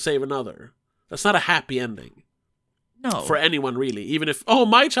child to save another. That's not a happy ending. No. For anyone, really. Even if,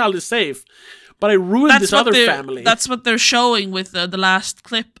 my child is safe, but I ruined this other family. That's what they're showing with the last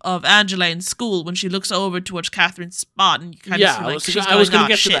clip of Angela in school when she looks over towards Catherine's spot and you kind of see I was going to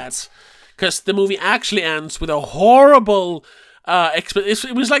get to that. Because the movie actually ends with a horrible...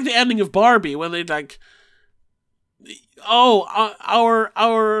 it was like the ending of Barbie when they like,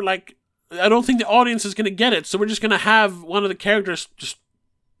 our like, I don't think the audience is gonna get it, so we're just gonna have one of the characters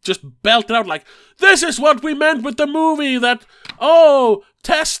just belt it out like, this is what we meant with the movie, that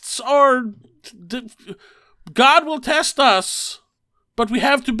tests are, God will test us, but we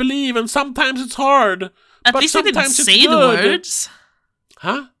have to believe, and sometimes it's hard. At least they didn't say the words.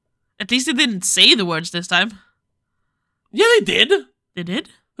 Huh? At least they didn't say the words this time. Yeah, they did. They did?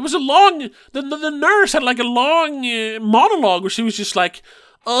 It was a long... The nurse had like a long monologue where she was just like,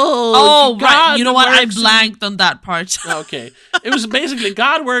 God, right. You know what? I blanked on that part. Okay. It was basically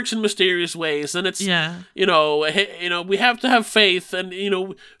God works in mysterious ways, and it's, we have to have faith, and,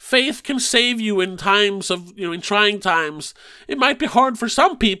 faith can save you in times of, in trying times. It might be hard for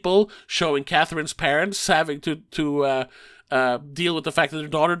some people, showing Catherine's parents having to deal with the fact that their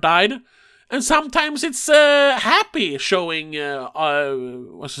daughter died. And sometimes it's happy, showing,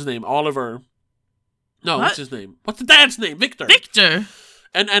 what's his name? Oliver. No, what's his name? What's the dad's name? Victor. Victor.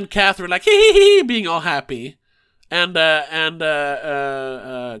 And Catherine, like, hee, being all happy. And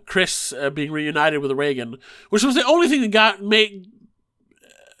Chris being reunited with Reagan, which was the only thing that got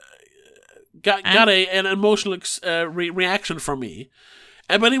an emotional reaction from me.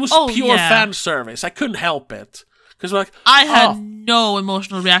 But it was pure fan service. I couldn't help it. Because like, I had no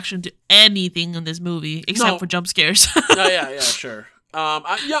emotional reaction to anything in this movie except for jump scares. yeah, sure. When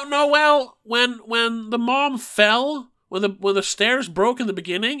the mom fell, when the stairs broke in the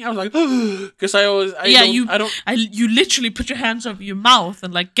beginning, I was like, because you literally put your hands over your mouth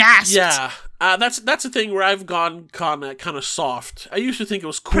and like gasped. Yeah, that's the thing where I've gone kind of soft. I used to think it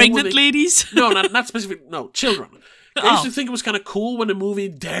was cool. Pregnant ladies? No, not specific. No, children. I used to think it was kind of cool when a movie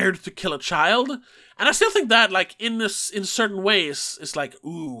dared to kill a child. And I still think that, like, in certain ways, it's like,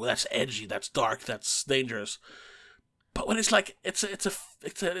 ooh, that's edgy, that's dark, that's dangerous. But when it's like, it's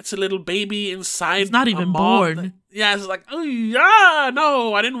a little baby inside. It's not even born. Yeah, it's like, oh yeah,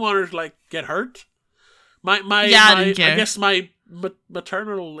 no, I didn't want her to like get hurt. I guess my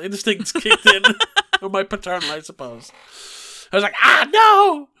maternal instincts kicked in, or my paternal, I suppose. I was like,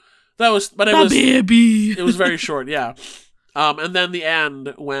 no, baby. It was very short, yeah. And then the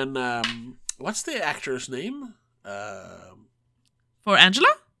end when what's the actor's name? For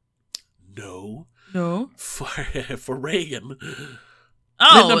Angela? No. For Reagan.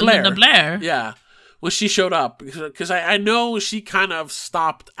 Oh, Linda Blair. Yeah. When she showed up. Because I know she kind of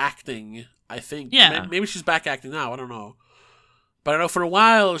stopped acting, I think. Yeah. Maybe she's back acting now, I don't know. But I know for a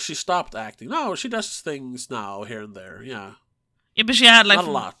while she stopped acting. No, she does things now, here and there, yeah. Yeah, but she had like... Not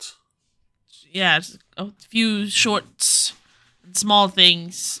a lot. Yeah, a few shorts, small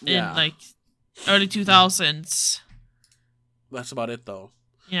things in like... early 2000s. That's about it, though.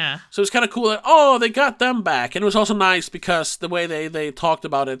 Yeah. So it's kind of cool that, they got them back. And it was also nice because the way they talked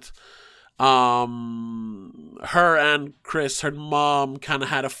about it, her and Chris, her mom, kind of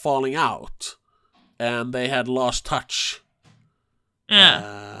had a falling out. And they had lost touch.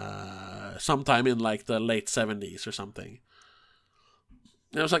 Yeah. Sometime in, like, the late 70s or something.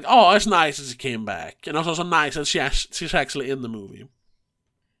 And it was like, it's nice that she came back. And it was also nice that she's actually in the movie.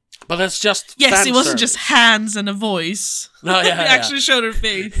 But that's just yes, it wasn't just hands and a voice. No, yeah, they actually showed her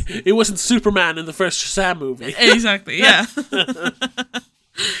face. It wasn't Superman in the first Shazam movie. Exactly, yeah. Because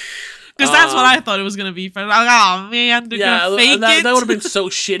that's what I thought it was gonna be. Like, oh man, they're gonna fake it. That would have been so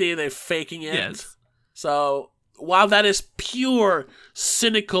shitty. They're faking it. Yes. So while that is pure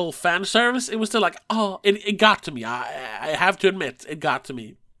cynical fan service, it was still like, it got to me. I have to admit, it got to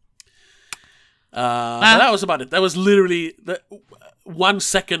me. But that was about it. That was literally 1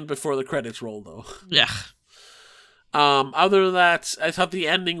 second before the credits rolled, though. Yeah. Other than that, I thought the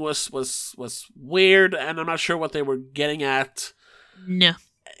ending was weird, and I'm not sure what they were getting at. No.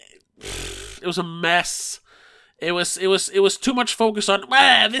 It was a mess. it was too much focus on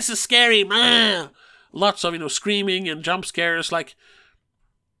this is scary, lots of screaming and jump scares. Like,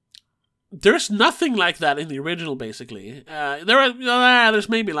 there's nothing like that in the original. Basically, there's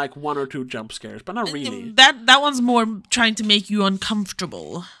maybe like 1 or 2 jump scares, but not really. That one's more trying to make you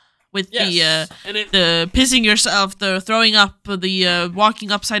uncomfortable with the pissing yourself, the throwing up, the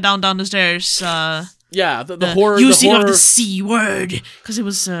walking upside down the stairs. The horror using of the C word, because it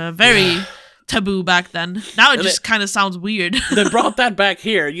was very taboo back then. Now it just kind of sounds weird. They brought that back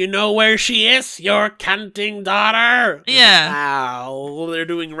here. You know where she is? Your canting daughter. Yeah. Ow, they're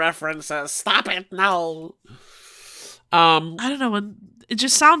doing references. Stop it, no. I don't know. It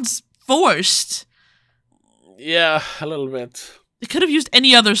just sounds forced. Yeah, a little bit. They could have used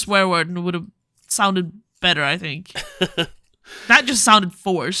any other swear word and it would have sounded better, I think. That just sounded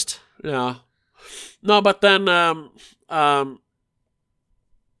forced. Yeah. No, but then there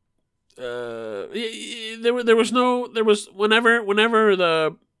was whenever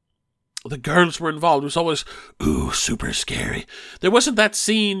the girls were involved, it was always super scary. There wasn't that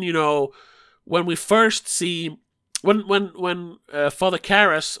scene, when we first see when Father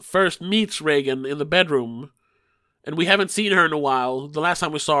Karras first meets Reagan in the bedroom, and we haven't seen her in a while. The last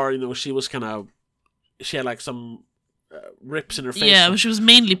time we saw her, she was she had like some rips in her face. Yeah, but she was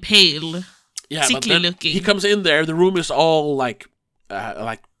mainly pale. Yeah, sickly but then looking. He comes in there. The room is all looks.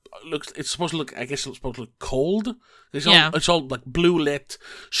 It's supposed to look. I guess it's supposed to look cold. It's all like blue lit.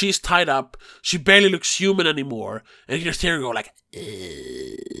 She's tied up. She barely looks human anymore. And you just hear her go like,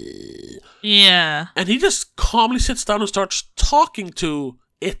 yeah. And he just calmly sits down and starts talking to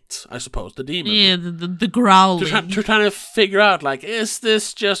it. I suppose the demon. Yeah, the growling. They're trying to figure out, like, is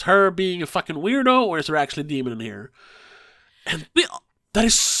this just her being a fucking weirdo, or is there actually a demon in here? And that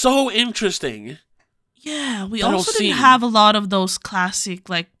is so interesting. Yeah, we also didn't have a lot of those classic,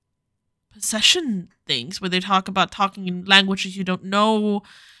 like, possession things where they talk about talking in languages you don't know,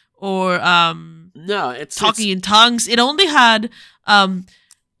 or talking in tongues. It only had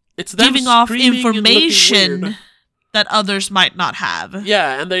it's them giving off information that others might not have.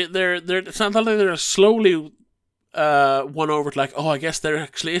 Yeah, and it's not like they're slowly won over to like, I guess there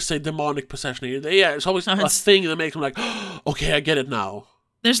actually is a demonic possession here. It's always a thing that makes them like, okay, I get it now.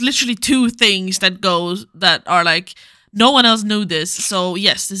 There's literally 2 things that are like, no one else knew this, so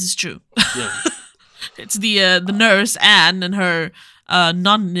yes, this is true. Yeah. It's the nurse Anne and her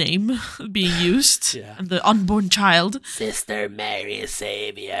nun name being used, and the unborn child, Sister Mary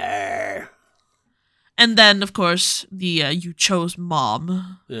Savior. And then, of course, the you chose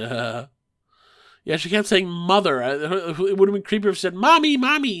mom. Yeah. Yeah, she kept saying mother. It would have been creepier if she said mommy,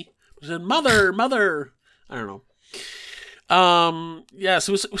 mommy. She said mother, mother. I don't know. So it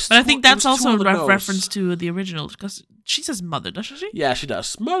was but I think that's also a reference to the original, because she says mother, doesn't she? Yeah, she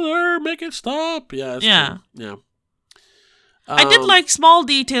does. Mother, make it stop. Yeah, yeah. True. Yeah. I did like small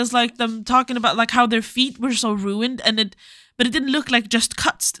details, like them talking about like how their feet were so ruined, but it didn't look like just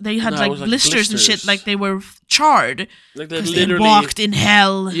cuts. They had like blisters and shit, like they were charred. Like they literally walked in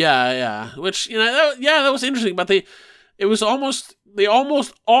hell. Yeah. Which that was interesting, but they almost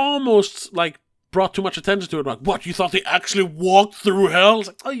like brought too much attention to it. Like, what, you thought they actually walked through hell?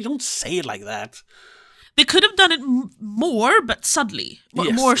 It's like, you don't say it like that. They could have done it more, but subtly.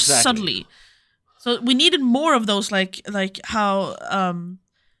 Yes, more exactly. subtly. So we needed more of those, like how,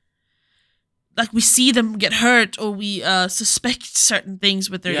 like we see them get hurt, or we suspect certain things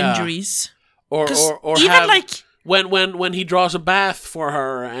with their injuries. Or even have, like when he draws a bath for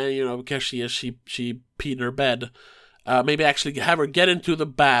her, and because she peed in her bed. Maybe actually have her get into the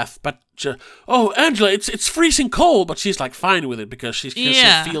bath, but Angela, it's freezing cold, but she's like fine with it because she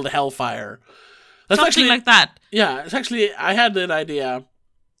can feel the hellfire. That's something actually, like that. Yeah, it's actually, I had that idea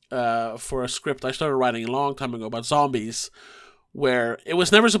for a script I started writing a long time ago about zombies, where it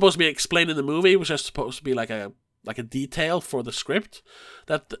was never supposed to be explained in the movie. It was just supposed to be like a detail for the script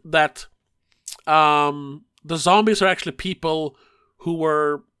that the zombies are actually people who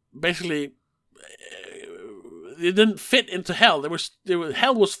were basically. They didn't fit into hell.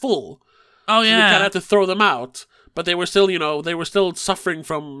 Hell was full. Oh, yeah. So they kind of had to throw them out. But they were still suffering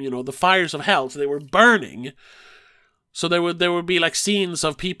from, the fires of hell. So they were burning. So there would be like scenes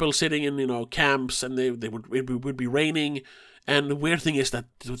of people sitting in, camps, and it would be raining. And the weird thing is that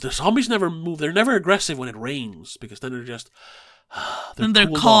the zombies never move. They're never aggressive when it rains, because then they're just they're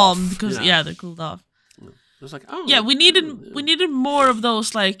calm because they're cooled off. It was like, we needed more of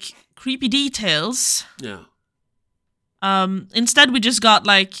those like creepy details. Yeah. Instead we just got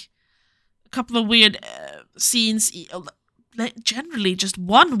like a couple of weird scenes, generally just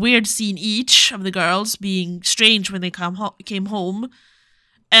one weird scene each of the girls being strange when they came home,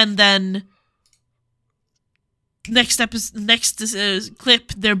 and then next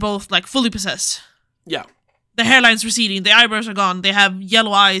clip, they're both like fully possessed. Yeah. The hairline's receding, the eyebrows are gone, they have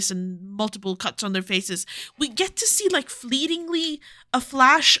yellow eyes and multiple cuts on their faces. We get to see, like, fleetingly a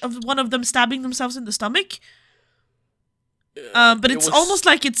flash of one of them stabbing themselves in the stomach. But it's almost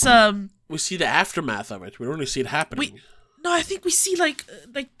like it's... we see the aftermath of it. We don't really see it happening. No, I think we see, like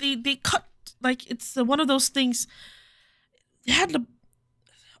they cut... Like, it's one of those things... They had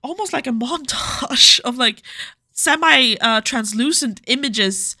almost like a montage of, like, semi-translucent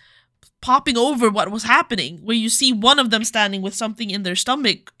images popping over what was happening, where you see one of them standing with something in their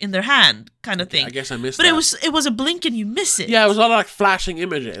stomach, in their hand, kind of thing. I guess I missed but that. But it was a blink and you miss it. Yeah, it was a lot of like flashing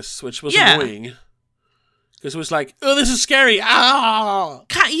images, which was annoying. Because it was like, oh, this is scary. Ah!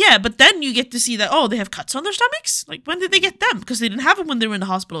 Yeah, but then you get to see that, oh, they have cuts on their stomachs? Like, when did they get them? Because they didn't have them when they were in the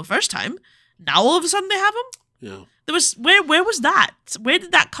hospital the first time. Now all of a sudden they have them? Yeah. There was where was that? Where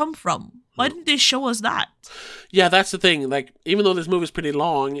did that come from? Why didn't they show us that? Yeah, that's the thing. Like, even though this movie is pretty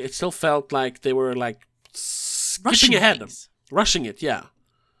long, it still felt like they were like skipping ahead, rushing it. Yeah,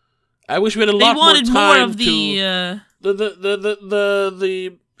 I wish we had a lot more time. They wanted more of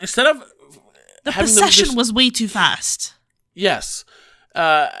the instead of the possession was way too fast. Yes,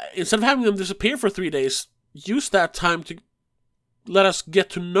 instead of having them disappear for 3 days, use that time to let us get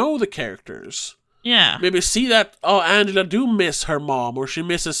to know the characters. Yeah. Maybe see that, oh, Angela do miss her mom, or she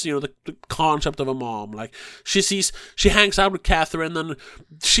misses, you know, the concept of a mom. Like, she hangs out with Catherine, and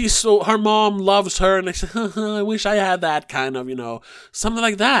her mom loves her, and they say, I wish I had that kind of, you know, something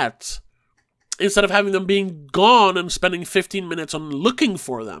like that. Instead of having them being gone and spending 15 minutes on looking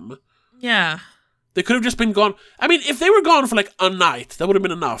for them. Yeah. They could have just been gone. I mean, if they were gone for like a night, that would have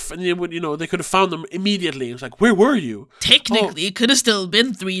been enough. And they could have found them immediately. It was like, where were you? Technically, it could have still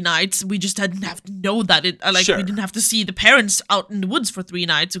been 3 nights. We just didn't have to know that Sure. We didn't have to see the parents out in the woods for 3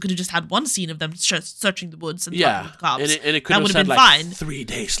 nights. We could have just had one scene of them searching the woods and talking with the cops. And it could have said, like, fine. 3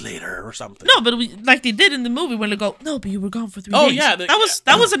 days later or something. No, but like they did in the movie when they go, no, but you were gone for 3 days. Oh, yeah.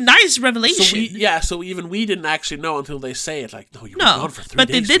 That was a nice revelation. So even we didn't actually know until they say it. Like, no, you were gone for 3 days. But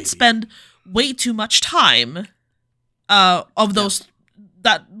they did spend way too much time when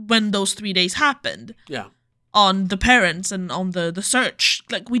those 3 days happened. Yeah. On the parents and on the search.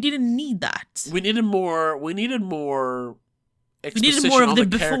 Like, we didn't need that. We needed more exposition. We needed more of the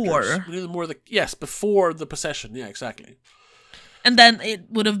characters. before. We needed more before the possession. Yeah, exactly. And then it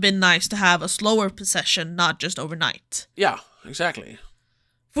would have been nice to have a slower possession, not just overnight. Yeah, exactly.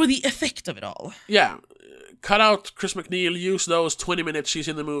 For the effect of it all. Yeah. Cut out Chris McNeil, use those 20 minutes she's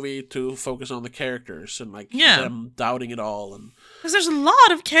in the movie to focus on the characters and them doubting it all. And because there's a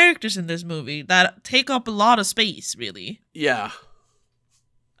lot of characters in this movie that take up a lot of space, really. Yeah.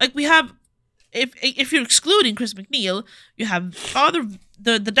 Like, we have, if you're excluding Chris McNeil, you have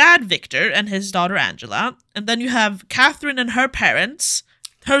the dad Victor and his daughter Angela, and then you have Catherine and her parents.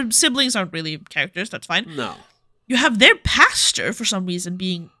 Her siblings aren't really characters, that's fine. No. You have their pastor, for some reason,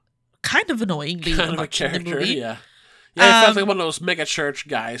 being kind of annoyingly kind of a character, in the movie. Yeah, he felt like one of those mega church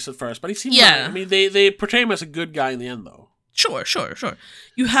guys at first, but he seemed like, I mean, they portray him as a good guy in the end, though. Sure.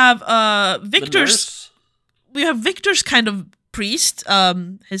 You have Victor's... We have Victor's kind of priest,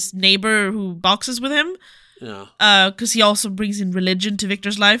 his neighbor who boxes with him. Yeah. Because he also brings in religion to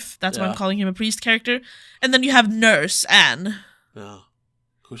Victor's life. That's why I'm calling him a priest character. And then you have Nurse Anne. Yeah.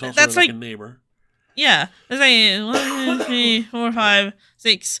 Who's also like a neighbor. Yeah, there's like 1, 2, 3, 4, 5,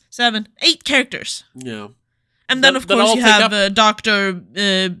 6, 7, 8 characters. Yeah, and then of course you have Dr.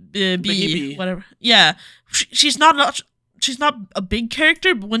 B, whatever. Yeah, she's not a big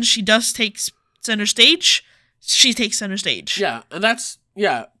character, but when she does take center stage, she takes center stage. Yeah, and that's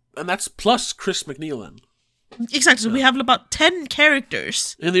plus Chris McNeil then. Exactly. So we have about 10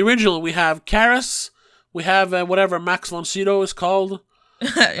 characters. In the original, we have Karras, we have whatever Max von Sydow is called.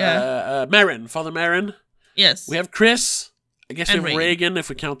 Marin, Father Marin. Yes. We have Chris. I guess we have Reagan, if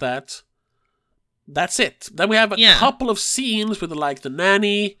we count that. That's it. Then we have a couple of scenes with the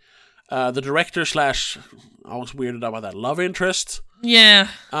nanny, the director / I was weirded out about that love interest. Yeah.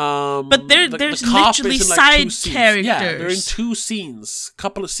 But there's literally side characters. Yeah, they're in 2 scenes,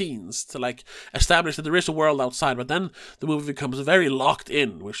 couple of scenes to establish that there is a world outside. But then the movie becomes very locked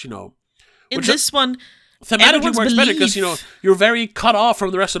in, which this one. Thematically works better because, you're very cut off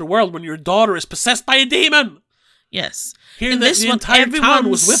from the rest of the world when your daughter is possessed by a demon. Yes. Here, the entire town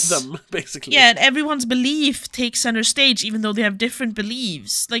was with them, basically. Yeah, and everyone's belief takes center stage, even though they have different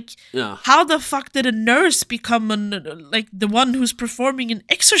beliefs. How the fuck did a nurse become the one who's performing an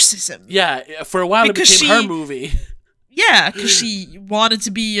exorcism? Yeah, for a while it became her movie. Yeah, because she wanted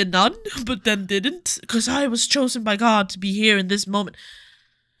to be a nun, but then didn't. Because I was chosen by God to be here in this moment.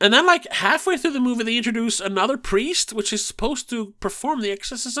 And then, like, halfway through the movie, they introduce another priest, which is supposed to perform the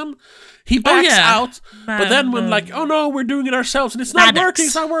exorcism. He backs out, but then when, like, oh no, we're doing it ourselves, and it's not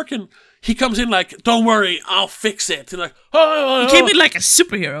working, he comes in like, don't worry, I'll fix it. And like, oh. He came in like a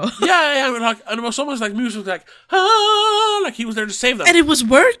superhero. And it was almost like music, like, oh, like he was there to save them. And it was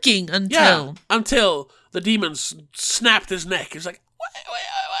working until the demons snapped his neck. He's like,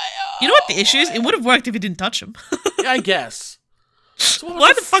 you know what the issue is? It would have worked if he didn't touch him. Yeah, I guess. So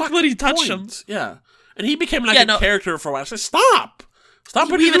why the fuck would he touch him? Yeah. And he became like a character for a while. I said, stop!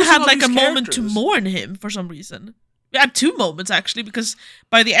 We even had like a moment to mourn him for some reason. We had 2 moments actually, because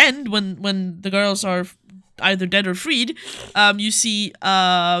by the end, when the girls are either dead or freed, you see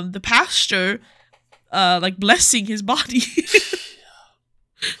the pastor like blessing his body.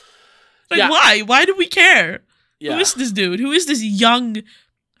 Why? Why do we care? Yeah. Who is this dude? Who is this young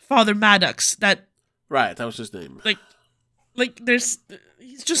Father Maddox? Right, that was his name.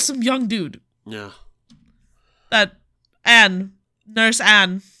 He's just some young dude. Yeah. That Nurse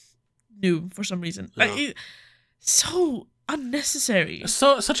Anne knew for some reason. Yeah. So unnecessary.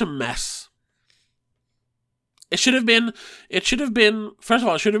 Such a mess. It should have been, first of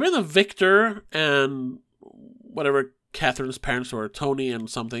all, it should have been the Victor and whatever Catherine's parents were, Tony and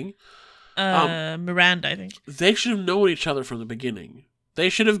something. Miranda, I think. They should have known each other from the beginning. They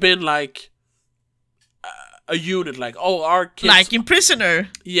should have been like a unit, like, oh, our kids... Like in Prisoner.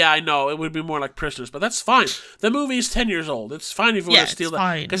 Yeah, I know. It would be more like Prisoners, but that's fine. The movie is 10 years old. It's fine if you want to steal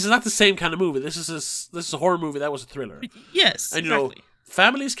that. Because it's not the same kind of movie. This is a horror movie. That was a thriller. Yes, and, you know,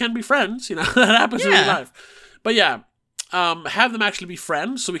 families can be friends. You know, that happens in real life. But yeah, have them actually be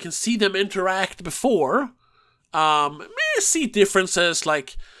friends so we can see them interact before. Maybe see differences,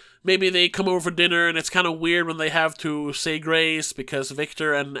 like... Maybe they come over for dinner and it's kind of weird when they have to say grace because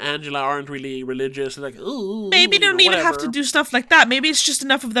Victor and Angela aren't really religious. They're like, ooh. Maybe they don't even have to do stuff like that. Maybe it's just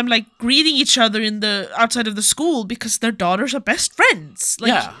enough of them like greeting each other in the outside of the school because their daughters are best friends.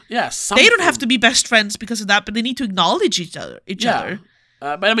 Like, something. They don't have to be best friends because of that, but they need to acknowledge each other.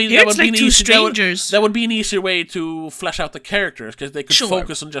 But I mean, here it's like 2 strangers. That would be an easier way to flesh out the characters because they could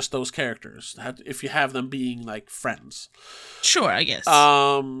focus on just those characters if you have them being like friends. Sure, I guess.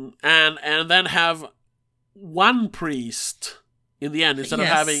 And then have one priest in the end instead of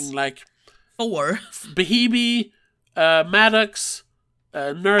having like 4. Beebe, Maddox,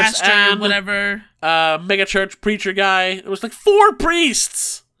 Nurse Pastor, Anne, whatever, megachurch preacher guy. It was like 4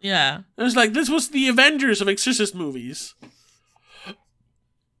 priests. Yeah, it was like this was the Avengers of exorcist movies.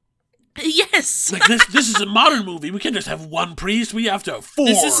 Yes. Like this is a modern movie. We can't just have 1 priest. We have to have 4.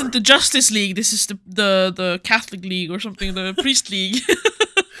 This isn't the Justice League. This is the Catholic League or something. The Priest League.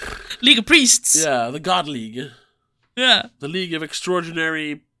 League of Priests. Yeah, the God League. Yeah. The League of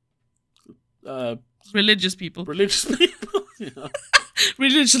Extraordinary... religious people. Yeah.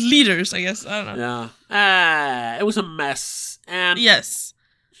 Religious leaders, I guess. I don't know. Yeah. It was a mess. And... Yes.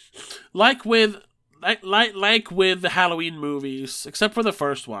 Like with the Halloween movies, except for the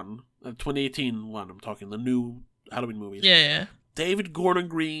first one, the 2018 one, I'm talking, the new Halloween movies. Yeah. David Gordon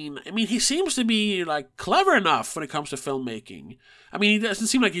Green, I mean, he seems to be, like, clever enough when it comes to filmmaking. I mean, he doesn't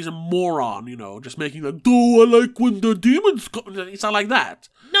seem like he's a moron, you know, just making like, I like when the demons come. It's not like that.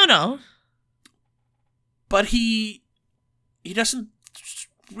 No. But he doesn't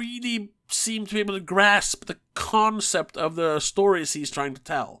really seem to be able to grasp the concept of the stories he's trying to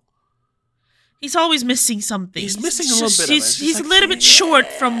tell. He's always missing something. He's missing a little bit of it. He's like, a little bit short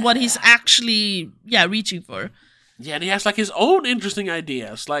from what he's actually, reaching for. Yeah, and he has, like, his own interesting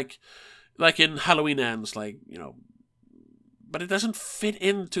ideas, like in Halloween Ends, like, you know, but it doesn't fit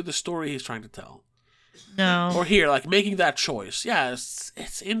into the story he's trying to tell. No. Or here, like, making that choice. Yeah,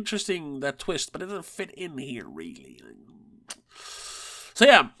 it's interesting, that twist, but it doesn't fit in here, really. So,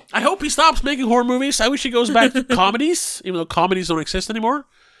 yeah, I hope he stops making horror movies. I wish he goes back to comedies, even though comedies don't exist anymore.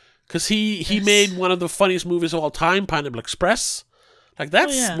 Because he made one of the funniest movies of all time, Pineapple Express. Like,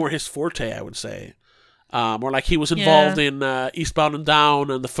 that's more his forte, I would say. Or like he was involved in Eastbound and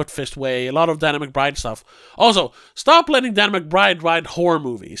Down and The Foot Fist Way, a lot of Danny McBride stuff. Also, stop letting Danny McBride write horror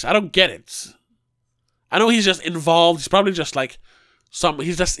movies. I don't get it. I know he's just involved. He's probably just like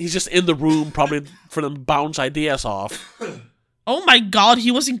he's just in the room probably for them to bounce ideas off. Oh my god,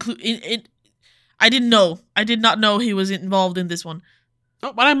 he was included. I didn't know. I did not know he was involved in this one.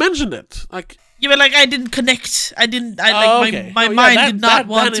 Oh, but I mentioned it. Like you were like, I didn't connect. I didn't. My mind did not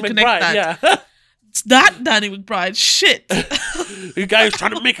want to connect that. Yeah. It's not Danny McBride. Shit. You guys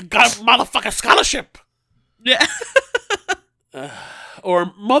trying to make a motherfucking scholarship. Yeah.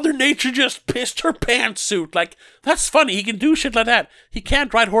 Or Mother Nature just pissed her pantsuit. Like, that's funny. He can do shit like that. He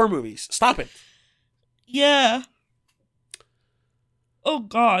can't write horror movies. Stop it. Yeah. Oh,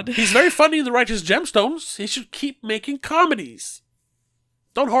 God. He's very funny in The Righteous Gemstones. He should keep making comedies.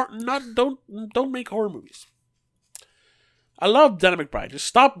 Don't make horror movies. I love Danny McBride. Just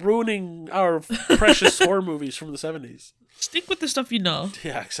stop ruining our precious horror movies from the 70s. Stick with the stuff you know.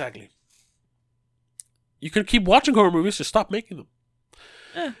 Yeah, exactly. You can keep watching horror movies, just stop making them.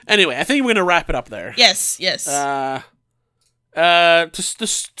 Anyway, I think we're going to wrap it up there. Yes. To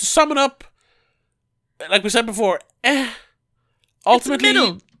sum it up, like we said before,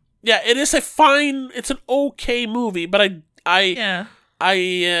 ultimately, it is it's an okay movie, but I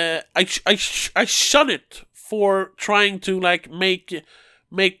shun it for trying to like make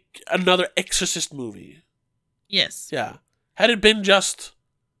another Exorcist movie. Yes. Yeah. Had it been just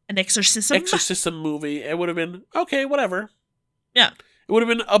an exorcism movie, it would have been okay, whatever. Yeah. It would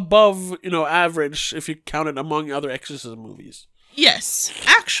have been above, average if you count it among other exorcism movies. Yes,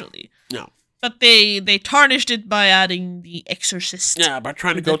 actually. No. But they tarnished it by adding the Exorcist. Yeah, by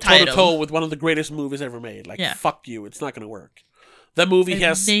trying to go toe-to-toe with one of the greatest movies ever made. Like, fuck you, it's not going to work. That movie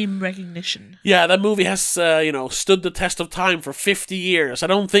has... name recognition. Yeah, that movie has, stood the test of time for 50 years. I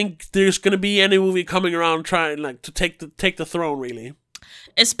don't think there's going to be any movie coming around trying, like, to take the throne, really.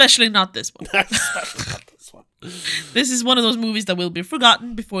 Especially not this one. Especially not this one. This is one of those movies that will be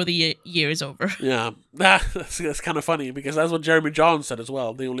forgotten before the year is over. Yeah, that's kind of funny because that's what Jeremy Johns said as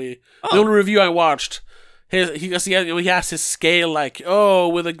well. The only review I watched, he has his scale like, oh,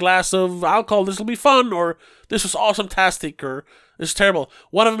 with a glass of alcohol this will be fun, or this was awesome-tastic, or this is terrible.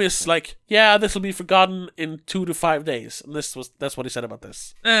 One of them is like, yeah, this will be forgotten in 2 to 5 days, and that's what he said about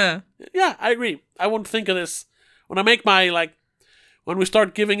this. Yeah, I agree. I won't think of this when I make my when we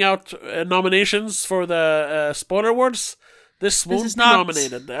start giving out nominations for the spoiler awards. This won't be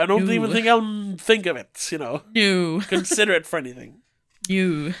nominated. I don't even think I'll think of it, No. Consider it for anything.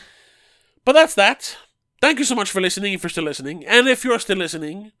 No. But that's that. Thank you so much for listening, if you're still listening. And if you're still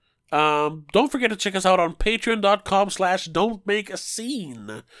listening, don't forget to check us out on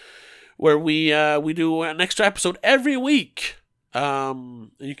patreon.com/don'tmakeascene, where we do an extra episode every week.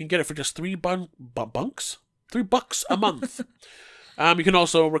 And you can get it for just $3 a month. You can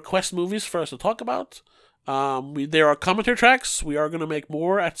also request movies for us to talk about. There are commentary tracks. We are going to make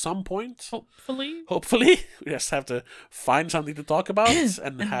more at some point. Hopefully. We just have to find something to talk about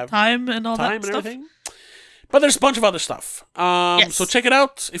and have time and all that and stuff. Everything. But there's a bunch of other stuff. Yes. So check it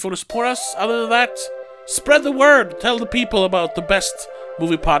out if you want to support us. Other than that, spread the word. Tell the people about the best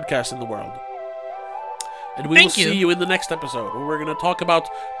movie podcast in the world. And we will see you in the next episode where we're going to talk about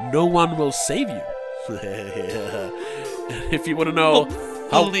No One Will Save You. If you want to know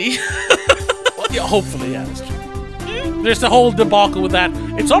hopefully. Hopefully, yeah, that's true. There's the whole debacle with that.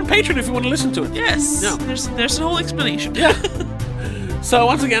 It's on Patreon if you want to listen to it. Yes, yeah. There's a whole explanation. Yeah. So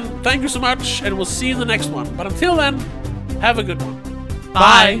once again, thank you so much, and we'll see you in the next one. But until then, have a good one.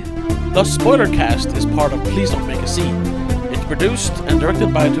 Bye. The Spoiler Cast is part of Please Don't Make a Scene. It's produced and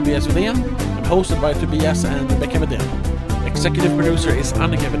directed by Tobias Widén and hosted by Tobias and Rebecca Widén. Executive producer is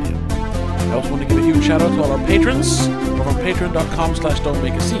Annika Widén. I also want to give a huge shout out to all our patrons over on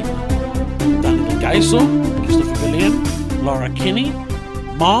patreon.com/don'tmakeascene. Daniel Geiso, Christopher William, Laura Kinney,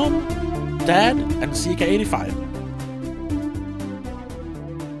 Mom, Dad, and CK85.